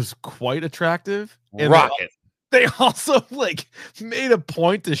 it was quite attractive. And Rocket. They also like made a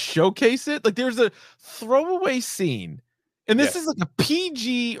point to showcase it. Like there's a throwaway scene, and this is like a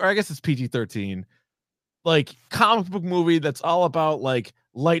PG, or I guess it's PG-13, like comic book movie that's all about like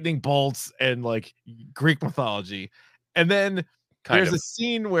lightning bolts and like Greek mythology, and then there's a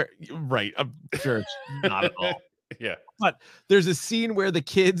scene where, right, I'm sure it's not at all. Yeah. But there's a scene where the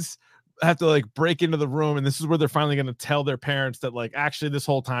kids have to like break into the room, and this is where they're finally going to tell their parents that like, actually this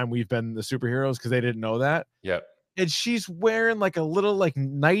whole time we've been the superheroes, because they didn't know that. Yep. And she's wearing like a little like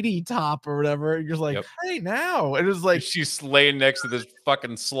nighty top or whatever. And you're just like, hey, now. And it was like, she's laying next to this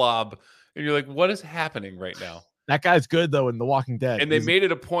fucking slob. And you're like, what is happening right now? That guy's good though in The Walking Dead. And they made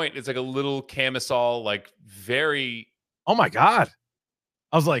it a point. It's like a little camisole, like very. Oh my God.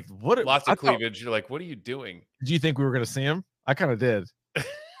 I was like, what? Lots of cleavage. You're like, what are you doing? Do you think we were going to see him? I kind of did.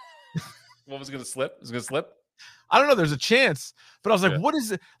 What was going to slip? It was going to slip? I don't know. There's a chance. But I was like, what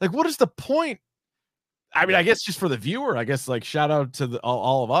is it? Like, what is the point? I mean, I guess just for the viewer, I guess like shout out to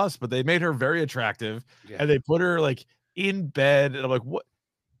all of us, but they made her very attractive and they put her like in bed. And I'm like, what?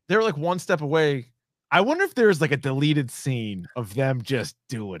 They're like one step away. I wonder if there's like a deleted scene of them just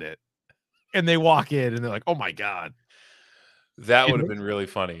doing it. And they walk in and they're like, oh my God. That would have been really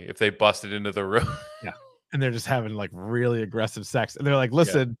funny if they busted into the room. Yeah. And they're just having like really aggressive sex. And they're like,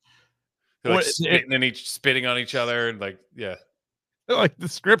 listen. They're like spitting on each other and like, yeah. They're like, the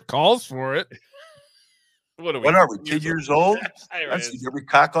script calls for it. What are we, 10 years old? That's every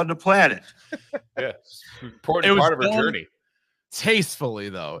cock on the planet. Yeah. Important part of her journey. Tastefully,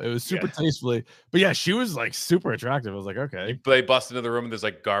 though. It was super tastefully. But yeah, she was like super attractive. I was like, okay. They bust into the room and there's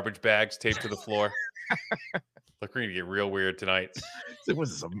like garbage bags taped to the floor. Like, we're gonna get real weird tonight. It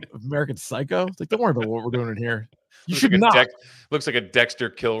was some American Psycho. It's like, don't worry about what we're doing in here. You looks should like not. Looks like a Dexter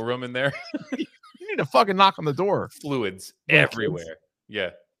kill room in there. You need to fucking knock on the door. Fluids everywhere. Kids. Yeah.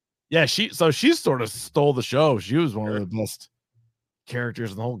 Yeah, she sort of stole the show. She was one of the best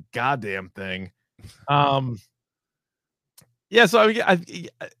characters in the whole goddamn thing. Yeah, so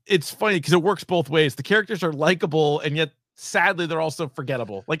it's funny because it works both ways. The characters are likable, and yet sadly they're also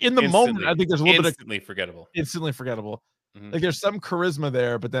forgettable. Like in the moment, I think there's a little bit of instantly forgettable. Mm-hmm. Like there's some charisma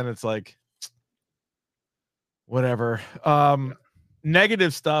there, but then it's like whatever.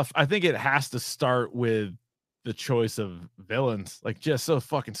 Negative stuff. I think it has to start with the choice of villains, like just so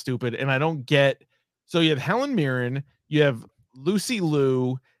fucking stupid. And I don't get, so you have Helen Mirren, you have Lucy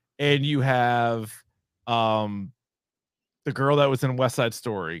Liu, and you have the girl that was in West Side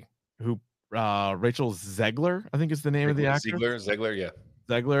Story, who Rachel Zegler, I think is the name of the actor. Zegler, yeah.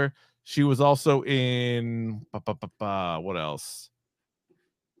 Zegler. She was also in what else?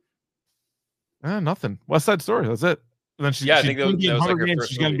 Nothing. West Side Story. That's it. And then I think that was like her first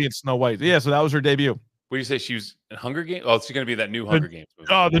she's going to be in Snow White. Yeah, so that was her debut. What do you say? She was in Hunger Games? Oh, she's going to be that new Hunger Games movie.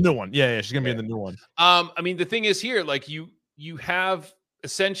 Oh, the new one. Yeah, she's going to be in the new one. I mean, the thing is here, like you have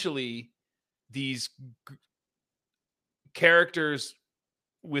essentially these characters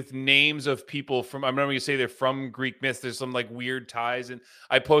with names of people from, I remember you say they're from Greek myths. There's some like weird ties. And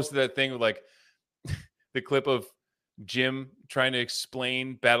I posted that thing with like the clip of Jim trying to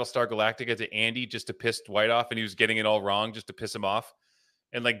explain Battlestar Galactica to Andy just to piss Dwight off. And he was getting it all wrong just to piss him off.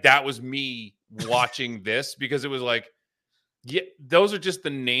 And like, that was me watching this because it was like, yeah, those are just the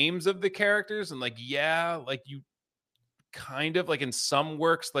names of the characters. And like, yeah, like you kind of like in some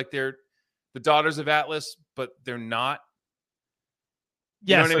works, like they're the daughters of Atlas, but they're not.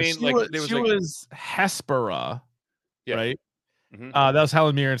 You know what I mean? She was Hespera, right? Mm-hmm. That was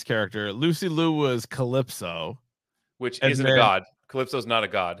Helen Mirren's character. Lucy Liu was Calypso. Which isn't a god. Calypso's not a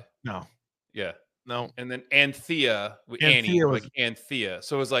god. No. Yeah. No. And then Anthea, Annie, like Anthea.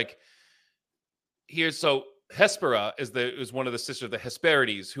 So it was like, so Hespera is one of the sisters of the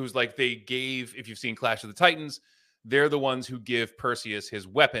Hesperides, who's like, they gave, if you've seen Clash of the Titans, they're the ones who give Perseus his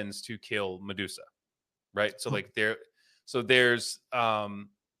weapons to kill Medusa. Right. So like they're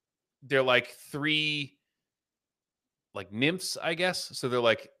like three like nymphs, I guess.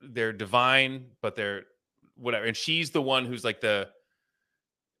 So they're divine, but they're whatever. And she's the one who's like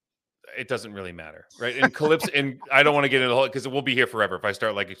it doesn't really matter, right? And Calypso, and I don't want to get into the whole, because we'll be here forever if I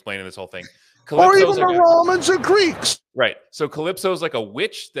start like explaining this whole thing. Calypso's or even the Romans and Greeks, right? So Calypso's like a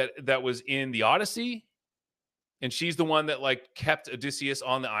witch that was in the Odyssey, and she's the one that like kept Odysseus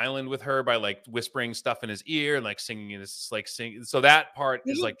on the island with her by like whispering stuff in his ear and like singing in his like sing. So that part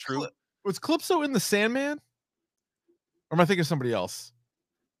is like true. Was Calypso in the Sandman? Or am I thinking of somebody else?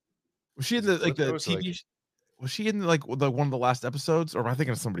 Was she in the like the TV? Was she in like one of the last episodes, or am I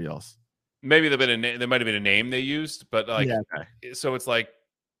thinking of somebody else? Maybe there might have been a name they used, but like, yeah, okay. So it's like,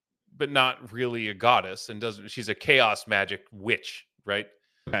 but not really a goddess, and she's a chaos magic witch, right?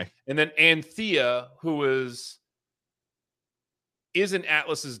 Okay. And then Anthea, who isn't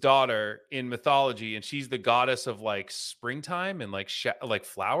Atlas's daughter in mythology, and she's the goddess of like springtime and like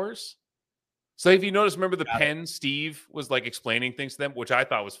flowers. So if you notice, remember the pen Steve was like explaining things to them, which I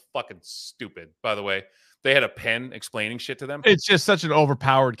thought was fucking stupid, by the way. They had a pen explaining shit to them. It's just such an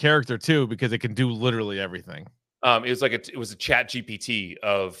overpowered character too, because it can do literally everything. It was a chat GPT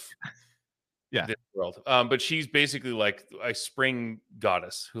of this world. But she's basically like a spring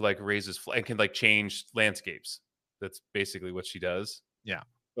goddess who like raises and can like change landscapes. That's basically what she does. Yeah.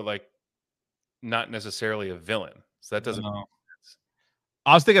 But like not necessarily a villain. So that doesn't make sense.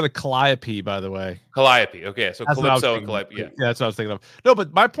 I was thinking of Calliope, by the way. Calliope. Okay. So Calypso and Calliope. Yeah. That's what I was thinking of. No,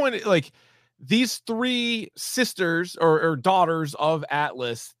 but my point, like, these three sisters or daughters of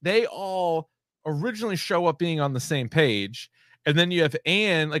Atlas, they all originally show up being on the same page. And then you have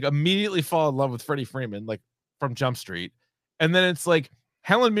Anne like immediately fall in love with Freddie Freeman, like from Jump Street. And then it's like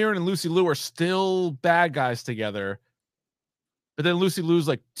Helen Mirren and Lucy Liu are still bad guys together. But then Lucy Liu's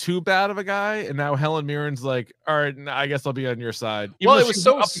like too bad of a guy. And now Helen Mirren's like, all right, I guess I'll be on your side. Well, it was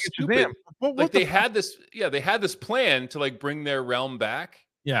so stupid. Like they had this plan to like bring their realm back.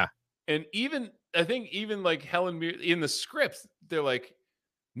 Yeah. And I think even like Helen Mirren in the script, they're like,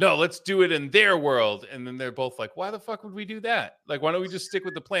 no, let's do it in their world. And then they're both like, why the fuck would we do that? Like, why don't we just stick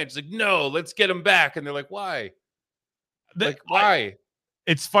with the plan? She's like, no, let's get them back. And they're like, why? Why?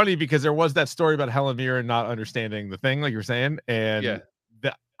 It's funny because there was that story about Helen Mirren not understanding the thing, like you're saying. And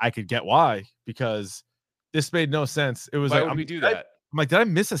I could get why, because this made no sense. It was why like, would we do that? I'm like, did I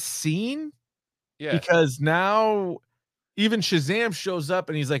miss a scene? Yeah. Because now even Shazam shows up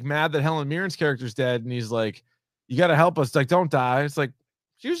and he's like mad that Helen Mirren's character's dead. And he's like, you got to help us. Like, don't die. It's like,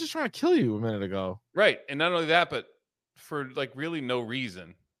 she was just trying to kill you a minute ago. Right. And not only that, but for like really no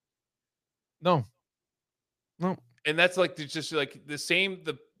reason. No. And that's like, it's just like the same,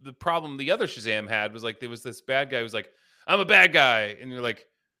 the problem the other Shazam had was like, there was this bad guy who's like, I'm a bad guy. And you're like,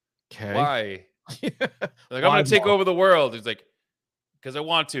 okay, why? Like, I'm going to take over the world. He's like, because I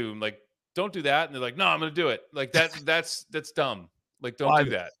want to. I'm like, don't do that. And they're like, no, I'm going to do it. Like that's dumb. Like, don't do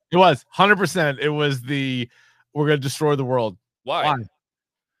that. It was 100%. It was we're going to destroy the world. Why?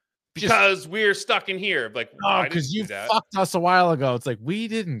 Because we're stuck in here. Like, no, because you fucked us a while ago. It's like, we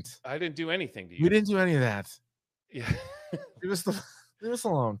didn't. I didn't do anything to you. We didn't do any of that. Yeah. Leave us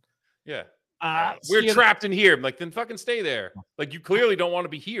alone. Yeah. We're trapped in here. I'm like, then fucking stay there. Like, you clearly don't want to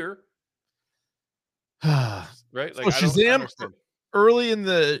be here. Right? Like, so Shazam, early in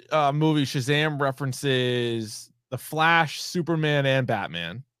the movie, Shazam references the Flash, Superman, and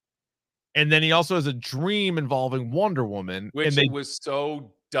Batman. And then he also has a dream involving Wonder Woman. Which was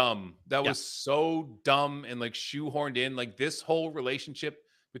so dumb. That was so dumb and like shoehorned in. Like, this whole relationship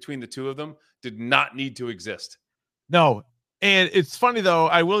between the two of them did not need to exist. No. And it's funny though,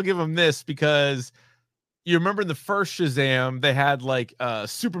 I will give them this because you remember in the first Shazam, they had like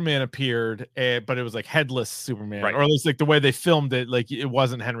Superman appeared, but it was like headless Superman, right. or at least like the way they filmed it, like it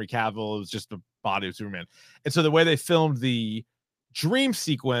wasn't Henry Cavill, it was just the body of Superman. And so the way they filmed the dream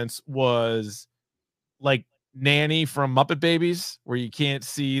sequence was like Nanny from Muppet Babies, where you can't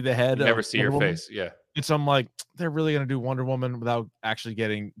see the head. You never see her face. Yeah. And so I'm like, they're really gonna do Wonder Woman without actually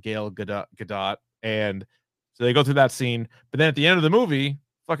getting Gail Gadot. And so they go through that scene, but then at the end of the movie,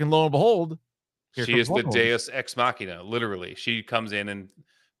 fucking lo and behold, she is the Deus Ex Machina. Literally, she comes in and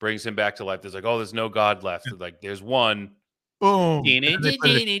brings him back to life. There's like, oh, there's no God left. Like, there's one. Boom.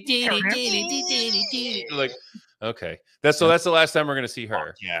 Like, okay, that's the last time we're gonna see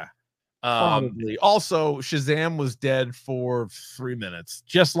her. Yeah. Probably. Also, Shazam was dead for 3 minutes,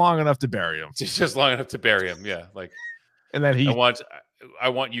 just long enough to bury him. Just long enough to bury him. Yeah. Like, and then I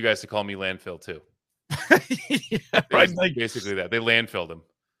want you guys to call me landfill too. Yeah, right. Like, basically that they landfilled him.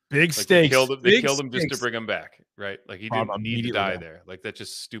 Big stakes. They killed him just to bring him back. Right. Like he didn't need to die there. Like that's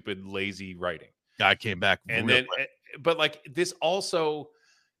just stupid, lazy writing. Guy came back. And then, but like this also,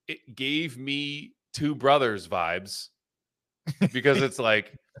 it gave me Two Brothers vibes because it's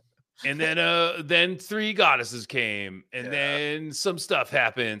like, and then 3 goddesses came, and then some stuff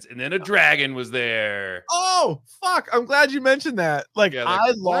happens, and then a dragon was there. Oh fuck! I'm glad you mentioned that. Like,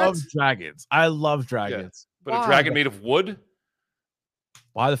 I love dragons. I love dragons. Yeah. But a dragon made of wood?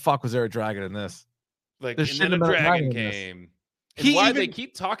 Why the fuck was there a dragon in this? Like, and then a dragon came. And why they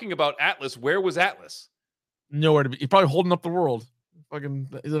keep talking about Atlas? Where was Atlas? Nowhere to be. He's probably holding up the world. Fucking,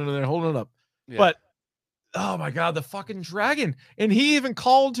 they're holding it up. Yeah. But oh my god, the fucking dragon! And he even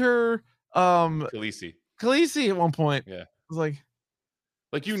called her Khaleesi at one point. Yeah, it was like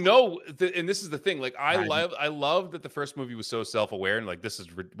and this is the thing. Like, I love that the first movie was so self-aware and like, this is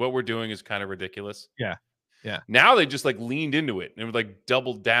what we're doing is kind of ridiculous. Yeah. Now they just like leaned into it and like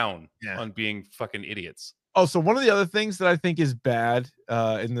doubled down on being fucking idiots. Oh, so one of the other things that I think is bad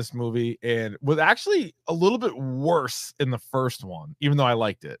in this movie, and was actually a little bit worse in the first one, even though I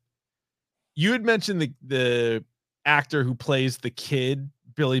liked it. You had mentioned the actor who plays the kid,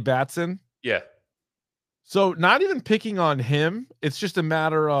 Billy Batson. Yeah. So not even picking on him, it's just a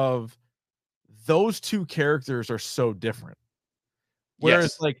matter of those two characters are so different.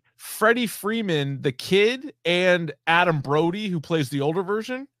 Whereas like Freddie Freeman, the kid, and Adam Brody, who plays the older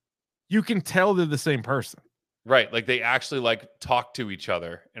version, you can tell they're the same person. Right. Like they actually like talk to each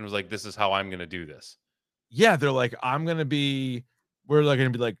other and was like, this is how I'm going to do this. Yeah. They're like, we're like going to be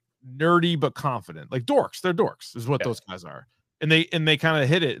like nerdy, but confident, like dorks. They're dorks is what those guys are. And they kind of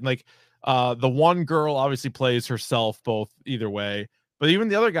hit it. And like the one girl obviously plays herself both either way, but even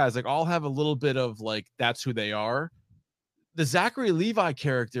the other guys like all have a little bit of like, that's who they are. The Zachary Levi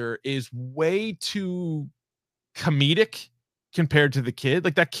character is way too comedic compared to the kid.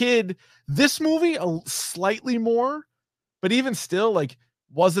 Like that kid, this movie slightly more, but even still like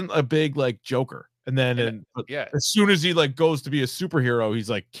wasn't a big like joker. And then as soon as he like goes to be a superhero, he's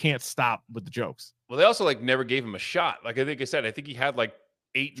like can't stop with the jokes. Well, they also like never gave him a shot. Like I think he had like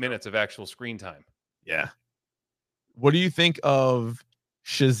 8 minutes of actual screen time. Yeah. What do you think of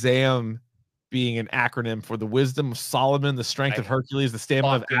Shazam being an acronym for the wisdom of Solomon, the strength of Hercules, the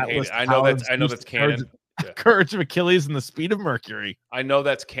stamina of Atlas? I know that's canon. Courage of Achilles and the speed of Mercury. I know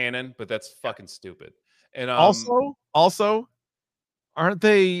that's canon, but that's fucking stupid. And also, aren't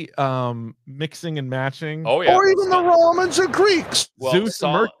they mixing and matching? Oh yeah, or even the Romans or Greeks. Well, Zeus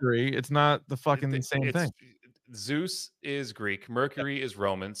and Mercury. It's not the fucking same thing. Zeus is Greek, Mercury is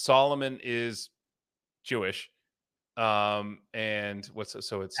Roman, Solomon is Jewish. And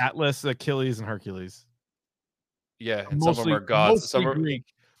it's Atlas, Achilles, and Hercules. Yeah, and some of them are gods. Some are Greek.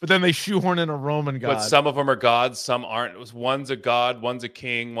 But then they shoehorn in a Roman god. But some of them are gods, some aren't. One's a god, one's a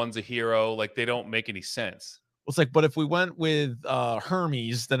king, one's a hero. Like they don't make any sense. It's like, but if we went with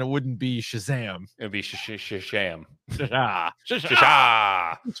Hermes, then it wouldn't be Shazam. It'd be Shazam.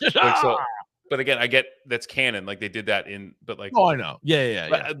 But again, I get that's canon. Like they did that but like. Oh, I know.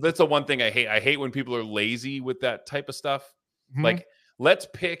 Yeah. That's the one thing I hate. I hate when people are lazy with that type of stuff. Mm-hmm. Like, let's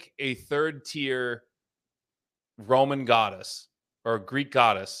pick a third tier Roman goddess or a Greek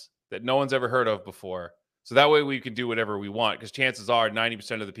goddess that no one's ever heard of before. So that way we can do whatever we want. Because chances are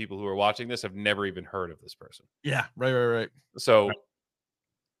 90% of the people who are watching this have never even heard of this person. Yeah, right. So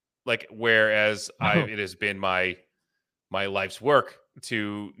like, whereas it has been my life's work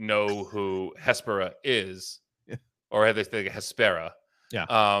to know who Hespera is, or they think Hespera.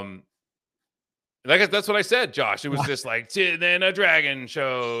 Yeah. Like that's what I said, Josh. It was just like, then a dragon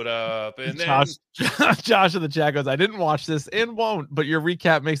showed up, and then Josh in the chat goes, "I didn't watch this and won't," but your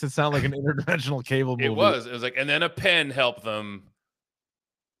recap makes it sound like an interdimensional cable movie. It was like, and then a pen helped them.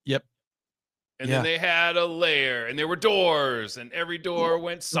 Yep. And then they had a layer, and there were doors, and every door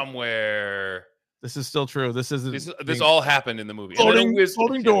went somewhere. This is still true. This all happened in the movie.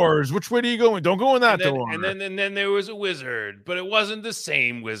 Floating doors. Which way do you go? Don't go in that door. And then there was a wizard, but it wasn't the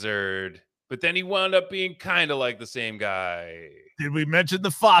same wizard. But then he wound up being kind of like the same guy. Did we mention the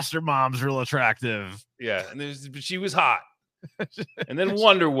foster mom's real attractive? Yeah, and she was hot. And then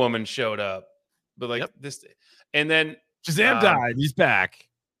Wonder Woman showed up. But this, and then Shazam died. He's back.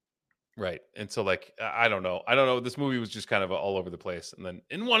 Right. And so I don't know. This movie was just kind of all over the place.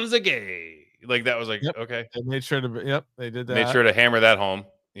 And one is a gay. Like that was like, okay. They made sure to they did that. Made sure to hammer that home,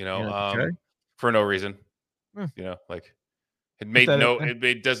 Okay. For no reason. It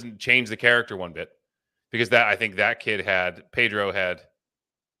doesn't change the character one bit. Because I think that kid Pedro had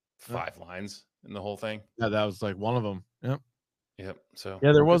 5 lines in the whole thing. Yeah, that was like one of them. Yep. So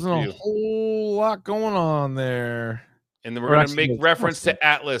there wasn't a whole lot going on there. And then we're going to make reference to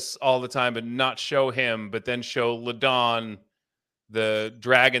Atlas all the time, but not show him, but then show Ladon, the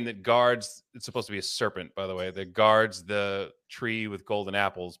dragon that guards. It's supposed to be a serpent, by the way, that guards the tree with golden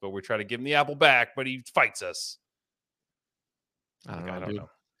apples. But we're trying to give him the apple back, but he fights us. I don't know.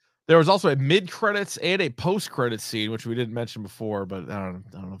 There was also a mid-credits and a post-credits scene, which we didn't mention before, but I don't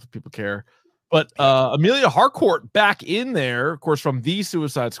know if people care. But Amelia Harcourt back in there, of course, from the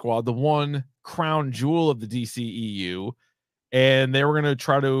Suicide Squad, the one crown jewel of the DCEU, and they were going to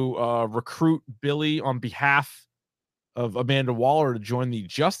try to recruit Billy on behalf of Amanda Waller to join the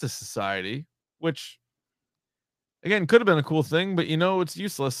Justice Society, which, again, could have been a cool thing, but it's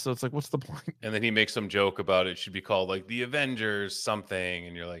useless, so it's like, what's the point? And then he makes some joke about it should be called like the Avengers something,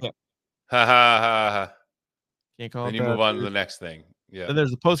 and you're like, ha ha ha ha. Can't call it. Then you move on to the next thing. Yeah. And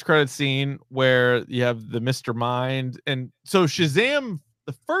there's a post-credit scene where you have the Mr. Mind, and so Shazam,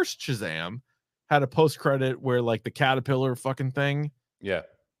 the first Shazam, had a post-credit where like the caterpillar fucking thing. Yeah.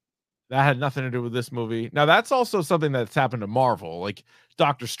 That had nothing to do with this movie. Now that's also something that's happened to Marvel. Like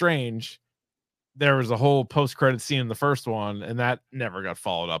Doctor Strange, there was a whole post-credit scene in the first one, and that never got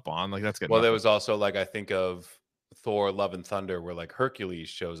followed up on. Like that's good. Well, there was also like I think of Thor: Love and Thunder, where like Hercules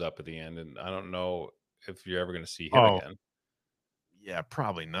shows up at the end, and I don't know if you're ever going to see him again. Yeah,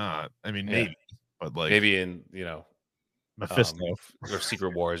 probably not. I mean, maybe, but like maybe in Mephisto or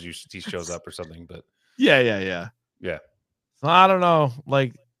Secret Wars, he shows up or something. But yeah. So I don't know.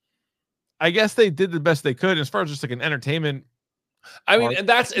 Like, I guess they did the best they could as far as just like an entertainment. I mean, and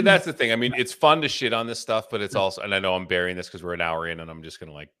that's the thing. I mean, it's fun to shit on this stuff, but it's also, and I know I'm burying this because we're an hour in, and I'm just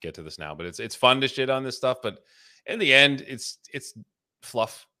gonna like get to this now. But it's fun to shit on this stuff, but in the end, it's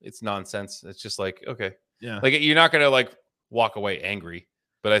fluff. It's nonsense. It's just like, okay, like you're not gonna like walk away angry,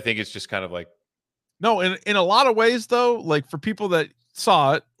 but I think it's just kind of like, no, in a lot of ways though, like for people that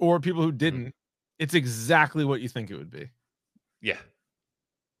saw it or people who didn't, it's exactly what you think it would be. Yeah,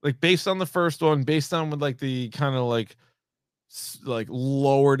 like based on the first one, based on with like the kind of like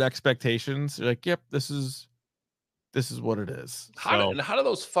lowered expectations, you're like, yep, this is what it is. How do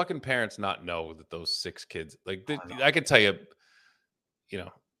those fucking parents not know that those 6 kids, like I can tell you,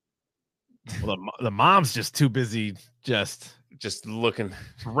 well, the mom's just too busy just looking,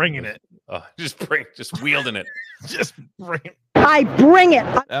 bringing it, just wielding it, just bring it. I bring it.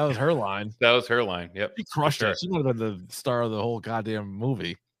 That was her line. Yep, she crushed it. She would have been the star of the whole goddamn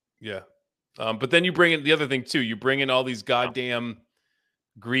movie. Yeah. But then you bring in the other thing too. You bring in all these goddamn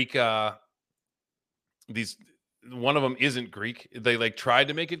Greek. One of them isn't Greek. They like tried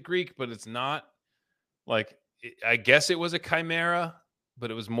to make it Greek, but it's not. Like I guess it was a chimera, but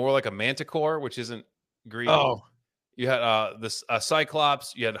it was more like a manticore, which isn't Greek. Oh, you had this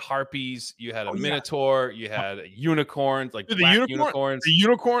Cyclops. You had harpies. You had a minotaur. You had unicorns, like unicorns.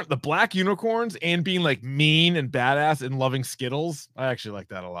 The black unicorns, and being like mean and badass and loving Skittles. I actually like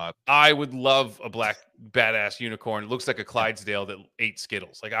that a lot. I would love a black badass unicorn. It looks like a Clydesdale that ate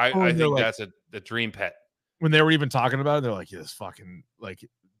Skittles. Like I think that's a dream pet. When they were even talking about it, they're like, yeah, this fucking like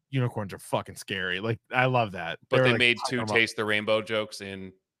unicorns are fucking scary. Like I love that. But they made 2 taste the rainbow jokes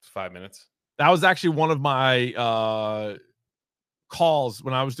in 5 minutes. That was actually one of my calls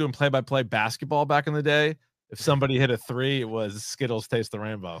when I was doing play-by-play basketball back in the day. If somebody hit a 3, it was Skittles Taste the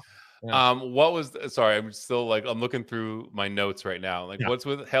Rainbow. Yeah. What was sorry, I'm still like I'm looking through my notes right now. Like what's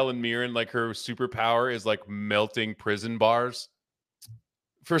with Helen Mirren? Like her superpower is like melting prison bars.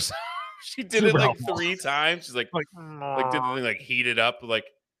 For some, she did it like 3 times. She's like did the thing like heat it up. Like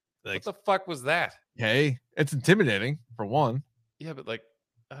what the fuck was that? Hey, it's intimidating for one. Yeah, but like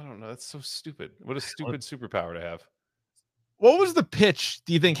I don't know. That's so stupid. What a stupid superpower to have. What was the pitch?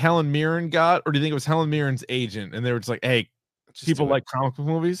 Do you think Helen Mirren got, or do you think it was Helen Mirren's agent? And they were just like, "Hey, people like comic book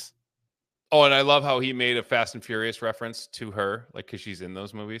movies." Oh, and I love how he made a Fast and Furious reference to her, like because she's in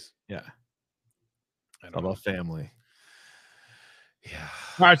those movies. Yeah, I don't know. Family. Yeah.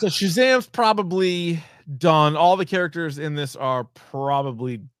 All right, so Shazam's probably done. All the characters in this are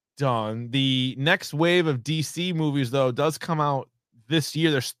probably done. The next wave of DC movies, though, does come out this year.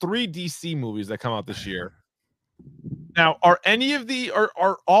 There's 3 DC movies that come out this year. Now, are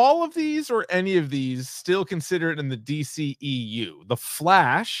all of these or any of these still considered in the DCEU? The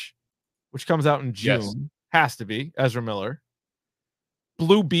Flash, which comes out in June, has to be Ezra Miller.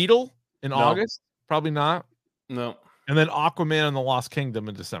 Blue Beetle in August, probably not. No. And then Aquaman and the Lost Kingdom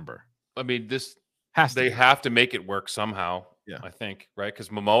in December. I mean, this they have to make it work somehow. Yeah, I think, right? Because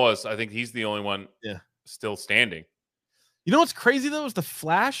Momoa's, I think he's the only one still standing. You know what's crazy though is the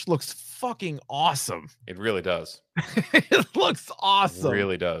Flash looks fucking awesome. It really does. It looks awesome. It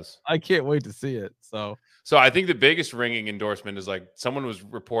really does. I can't wait to see it. So I think the biggest ringing endorsement is like someone was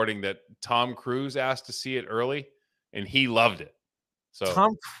reporting that Tom Cruise asked to see it early and he loved it. So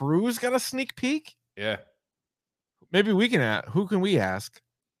Tom Cruise got a sneak peek? Yeah. Maybe we can ask. Who can we ask?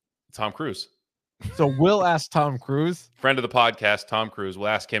 Tom Cruise. So we'll ask Tom Cruise. Friend of the podcast, Tom Cruise. We'll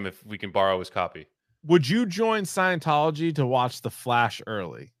ask him if we can borrow his copy. Would you join Scientology to watch The Flash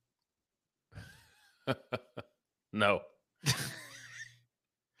early? No. It's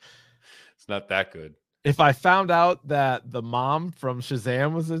not that good. If I found out that the mom from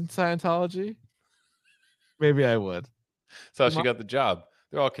Shazam was in Scientology, maybe I would. That's how she got the job.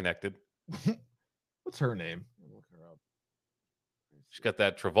 They're all connected. What's her name? Look her up. She's got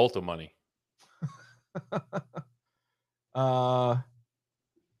that Travolta money. Oh,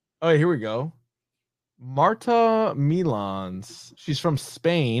 here we go. Marta Milans. She's from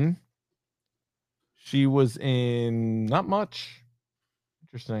Spain. She was in not much.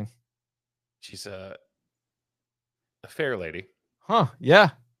 Interesting. She's a fair lady. Huh. Yeah.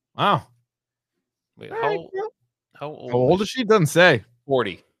 Wow. Wait, how old is she? Doesn't say.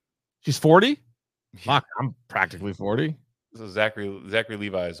 40. She's 40? Fuck, I'm practically 40. So Zachary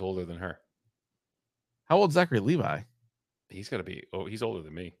Levi is older than her. How old is Zachary Levi? He's got to be. Oh, he's older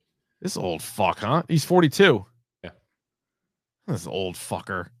than me. This old fuck, huh? He's 42. Yeah. This old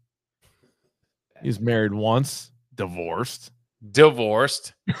fucker. He's married once, divorced.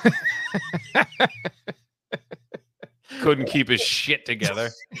 Couldn't keep his shit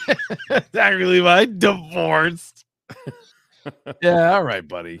together. Zachary Levi, divorced. Yeah, all right,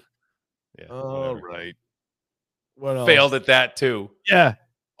 buddy. Yeah, all right. What else? Failed at that too. Yeah.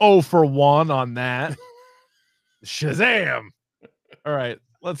 0 for 1 on that. Shazam. All right,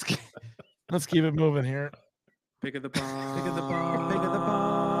 let's keep it moving here. Pick of the bomb. Pick of the bomb. Pick of the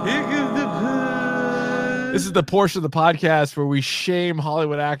bomb. Pick of the bomb. This is the portion of the podcast where we shame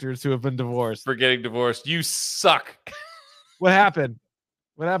Hollywood actors who have been divorced. For getting divorced. You suck. What happened?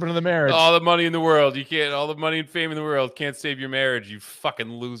 What happened to the marriage? All the money in the world. You can't, all the money and fame in the world can't save your marriage, you fucking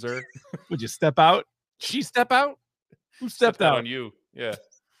loser. Would you step out? She step out? Who stepped out? On you. Yeah.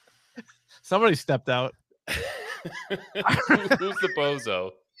 Somebody stepped out. Who's the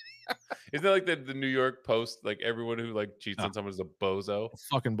bozo? Isn't that like the New York Post? Like everyone who like cheats on someone is a bozo. A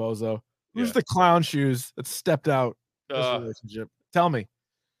fucking bozo. Who's the clown shoes that stepped out this relationship? Tell me.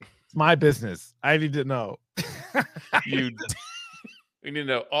 It's my business. I need to know. We need to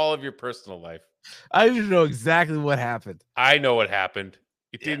know all of your personal life. I need to know exactly what happened. I know what happened.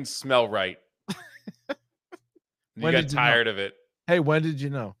 It didn't smell right. You got tired of it. Hey, when did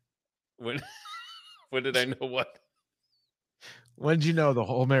you know? When did I know what? When did you know the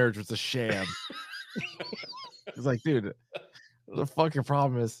whole marriage was a sham? It's like, dude, what the fuck your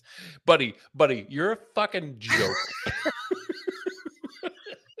problem is? Buddy, you're a fucking joke.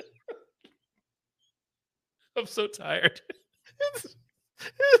 I'm so tired.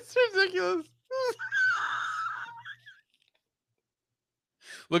 It's ridiculous.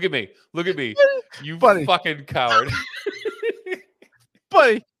 Look at me. You buddy. Fucking coward.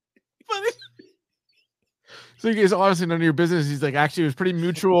 buddy. So you guys honestly none of your business. He's like, actually, it was pretty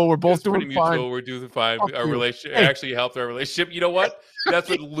mutual. We're both doing fine. We're doing fine. Fuck our you. relationship Hey. actually helped our relationship. You know what? That's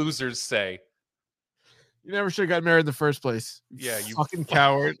what losers say. You never should have got married in the first place. Yeah, you fucking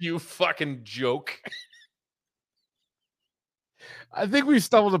coward. You fucking joke. I think we've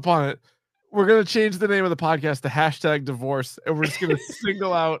stumbled upon it. We're gonna change the name of the podcast to #divorce, and we're just gonna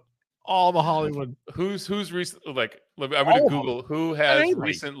single out all the Hollywood. Who's recently like? I'm gonna Google who has Anybody.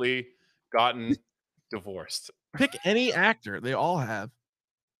 recently gotten divorced. Pick any actor. They all have.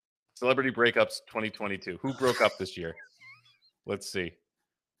 Celebrity breakups 2022. Who broke up this year? Let's see.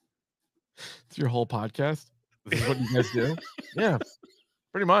 It's your whole podcast. This is what you guys do. Yeah,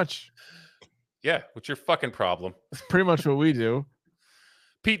 pretty much. Yeah, what's your fucking problem? It's pretty much what we do.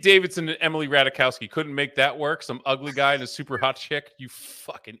 Pete Davidson and Emily Ratajkowski couldn't make that work. Some ugly guy and a super hot chick. You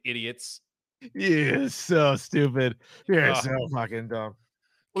fucking idiots. You're so stupid. You're so fucking dumb.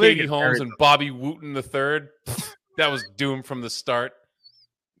 Well, Katie Holmes and Bobby Wooten III. That was doomed from the start.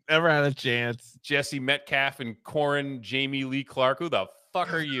 Never had a chance. Jesse Metcalf and Corin Jamie Lee Clark. Who the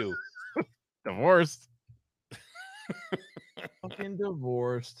fuck are you? Divorced. Fucking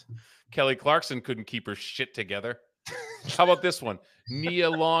divorced. Kelly Clarkson couldn't keep her shit together. How about this one? Nia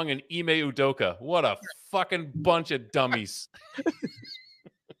Long and Ime Udoka. What a fucking bunch of dummies.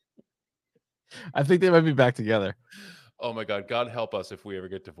 I think they might be back together. Oh my God. God help us if we ever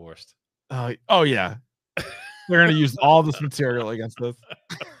get divorced. Oh yeah. They're going to use all this material against us.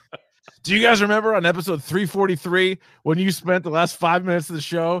 Do you guys remember on episode 343 when you spent the last 5 minutes of the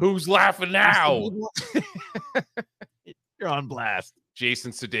show? Who's laughing now? You're on blast.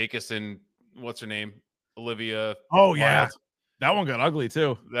 Jason Sudeikis and what's her name? Olivia. Oh, yeah. That one got ugly,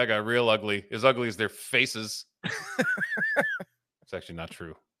 too. That got real ugly. As ugly as their faces. It's actually not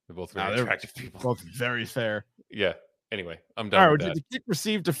true. They're both very attractive people. Both very fair. Yeah. Anyway, I'm done with that. Did you keep,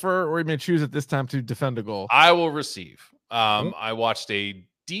 receive, defer, or you may choose at this time to defend a goal? I will receive. I watched a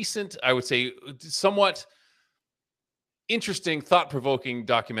decent, I would say, somewhat interesting, thought-provoking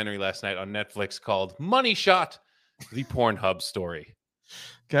documentary last night on Netflix called Money Shot, the Pornhub Story.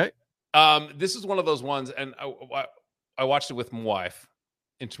 Okay. This is one of those ones, and I watched it with my wife,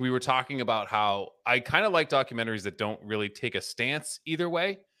 and we were talking about how I kind of like documentaries that don't really take a stance either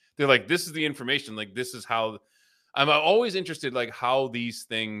way. They're like, this is the information, like this is how. I'm always interested, like how these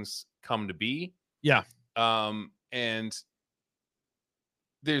things come to be. Yeah. And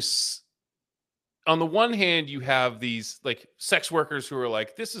there's, on the one hand, you have these like sex workers who are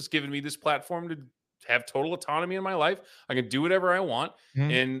like, this has given me this platform to have total autonomy in my life. I can do whatever I want,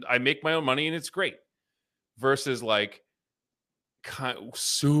 and I make my own money, and it's great. Versus like kind of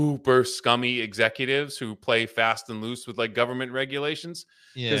super scummy executives who play fast and loose with like government regulations,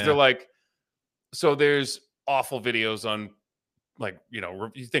 because they're like, so there's awful videos on like, you know,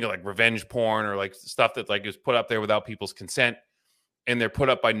 you think of like revenge porn or like stuff that like is put up there without people's consent, and they're put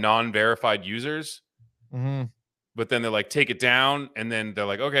up by non-verified users. But then they're like, take it down, and then they're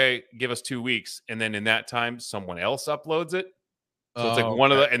like, okay, give us 2 weeks, and then in that time someone else uploads it. So it's like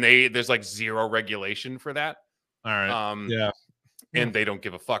one of the, and there's like zero regulation for that. All right. And they don't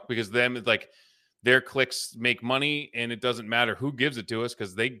give a fuck, because them, it's like their clicks make money, and it doesn't matter who gives it to us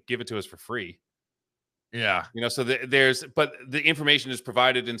because they give it to us for free. Yeah. You know, so but the information is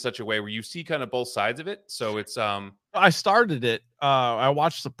provided in such a way where you see kind of both sides of it. So it's, I started it. I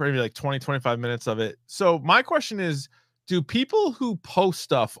watched maybe like 20, 25 minutes of it. So my question is, do people who post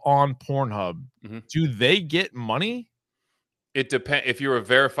stuff on Pornhub, do they get money? It depends. If you're a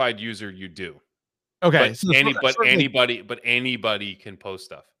verified user, you do. Okay. But anybody can post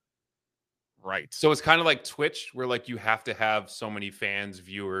stuff. Right. So it's kind of like Twitch, where like you have to have so many fans,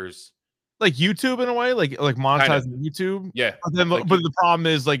 viewers. Like YouTube in a way, like monetizing YouTube. Yeah. But the problem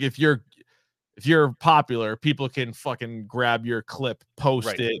is, like, if you're popular, people can fucking grab your clip,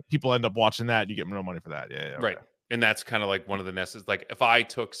 post it. People end up watching that. You get no money for that. Yeah. Right. And that's kind of like one of the nests. Like if I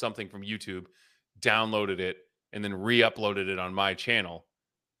took something from YouTube, downloaded it, and then re-uploaded it on my channel,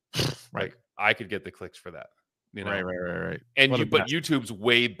 like I could get the clicks for that. You know? Right. And but YouTube's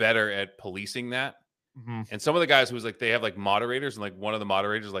way better at policing that. And some of the guys who's like, they have like moderators, and like one of the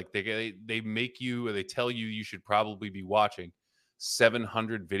moderators, like they make you, or they tell you should probably be watching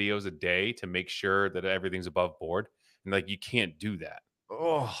 700 videos a day to make sure that everything's above board. And like, you can't do that.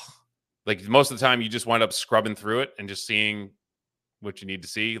 Oh, like most of the time you just wind up scrubbing through it and just seeing what you need to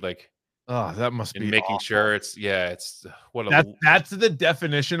see. Like, oh, that must be making awful. Sure it's that's the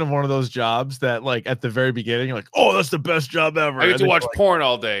definition of one of those jobs that like at the very beginning you're like, oh, that's the best job ever. I get to watch porn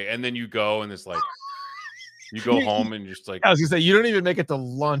all day, and then you go and it's like, you go home and just like, I was gonna say, you don't even make it to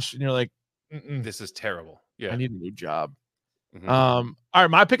lunch, and you're like, this is terrible. Yeah, I need a new job. All right,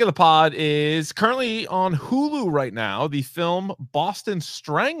 my pick of the pod is currently on Hulu right now. The film Boston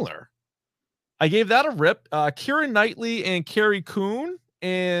Strangler. I gave that a rip. Keira Knightley and Carrie Coon,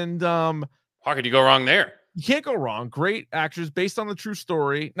 and how could you go wrong there? You can't go wrong. Great actors, based on the true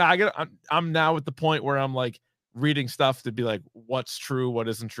story. Now I'm now at the point where I'm like reading stuff to be like, what's true, what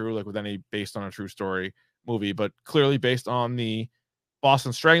isn't true, like with any based on a true story movie, but clearly based on the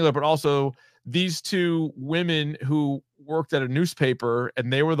Boston Strangler, but also these two women who worked at a newspaper,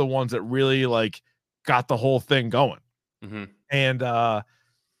 and they were the ones that really like got the whole thing going. And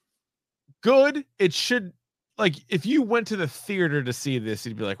good. It should, like if you went to the theater to see this,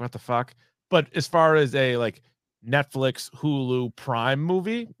 you'd be like, what the fuck? But as far as a like Netflix, Hulu, Prime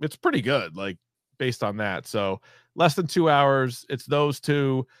movie, it's pretty good, like based on that. So less than 2 hours. It's those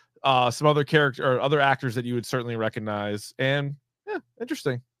two, some other character or other actors that you would certainly recognize. And yeah,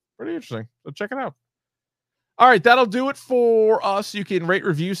 interesting. Pretty interesting. So check it out. All right, that'll do it for us. You can rate,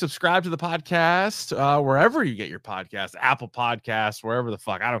 review, subscribe to the podcast wherever you get your podcast, Apple Podcasts, wherever the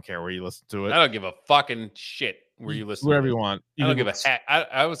fuck. I don't care where you listen to it. I don't give a fucking shit where you listen. Wherever you want. I don't give a heck.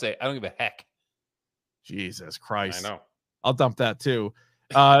 I would say I don't give a heck. Jesus Christ. I know. I'll dump that too.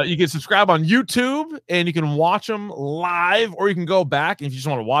 You can subscribe on YouTube and you can watch them live, or you can go back and if you just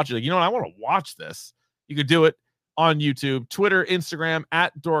want to watch it, like, you know what, I want to watch this. You could do it on YouTube, Twitter, Instagram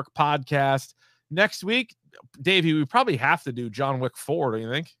 @Dork Podcast. Next week, Davey, we probably have to do John Wick 4, don't you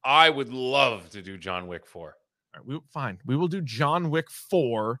think? I would love to do John Wick 4. All right, fine. We will do John Wick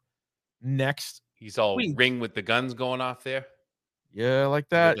 4 next. He's all week. ring with the guns going off there. Yeah, like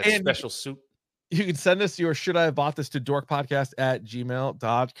that. With a special suit. You can send us your should I have bought this to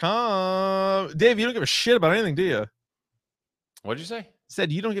dorkpodcast@gmail.com. Dave, you don't give a shit about anything, do you? What'd you say? Said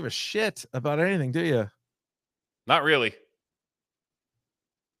you don't give a shit about anything, do you? Not really.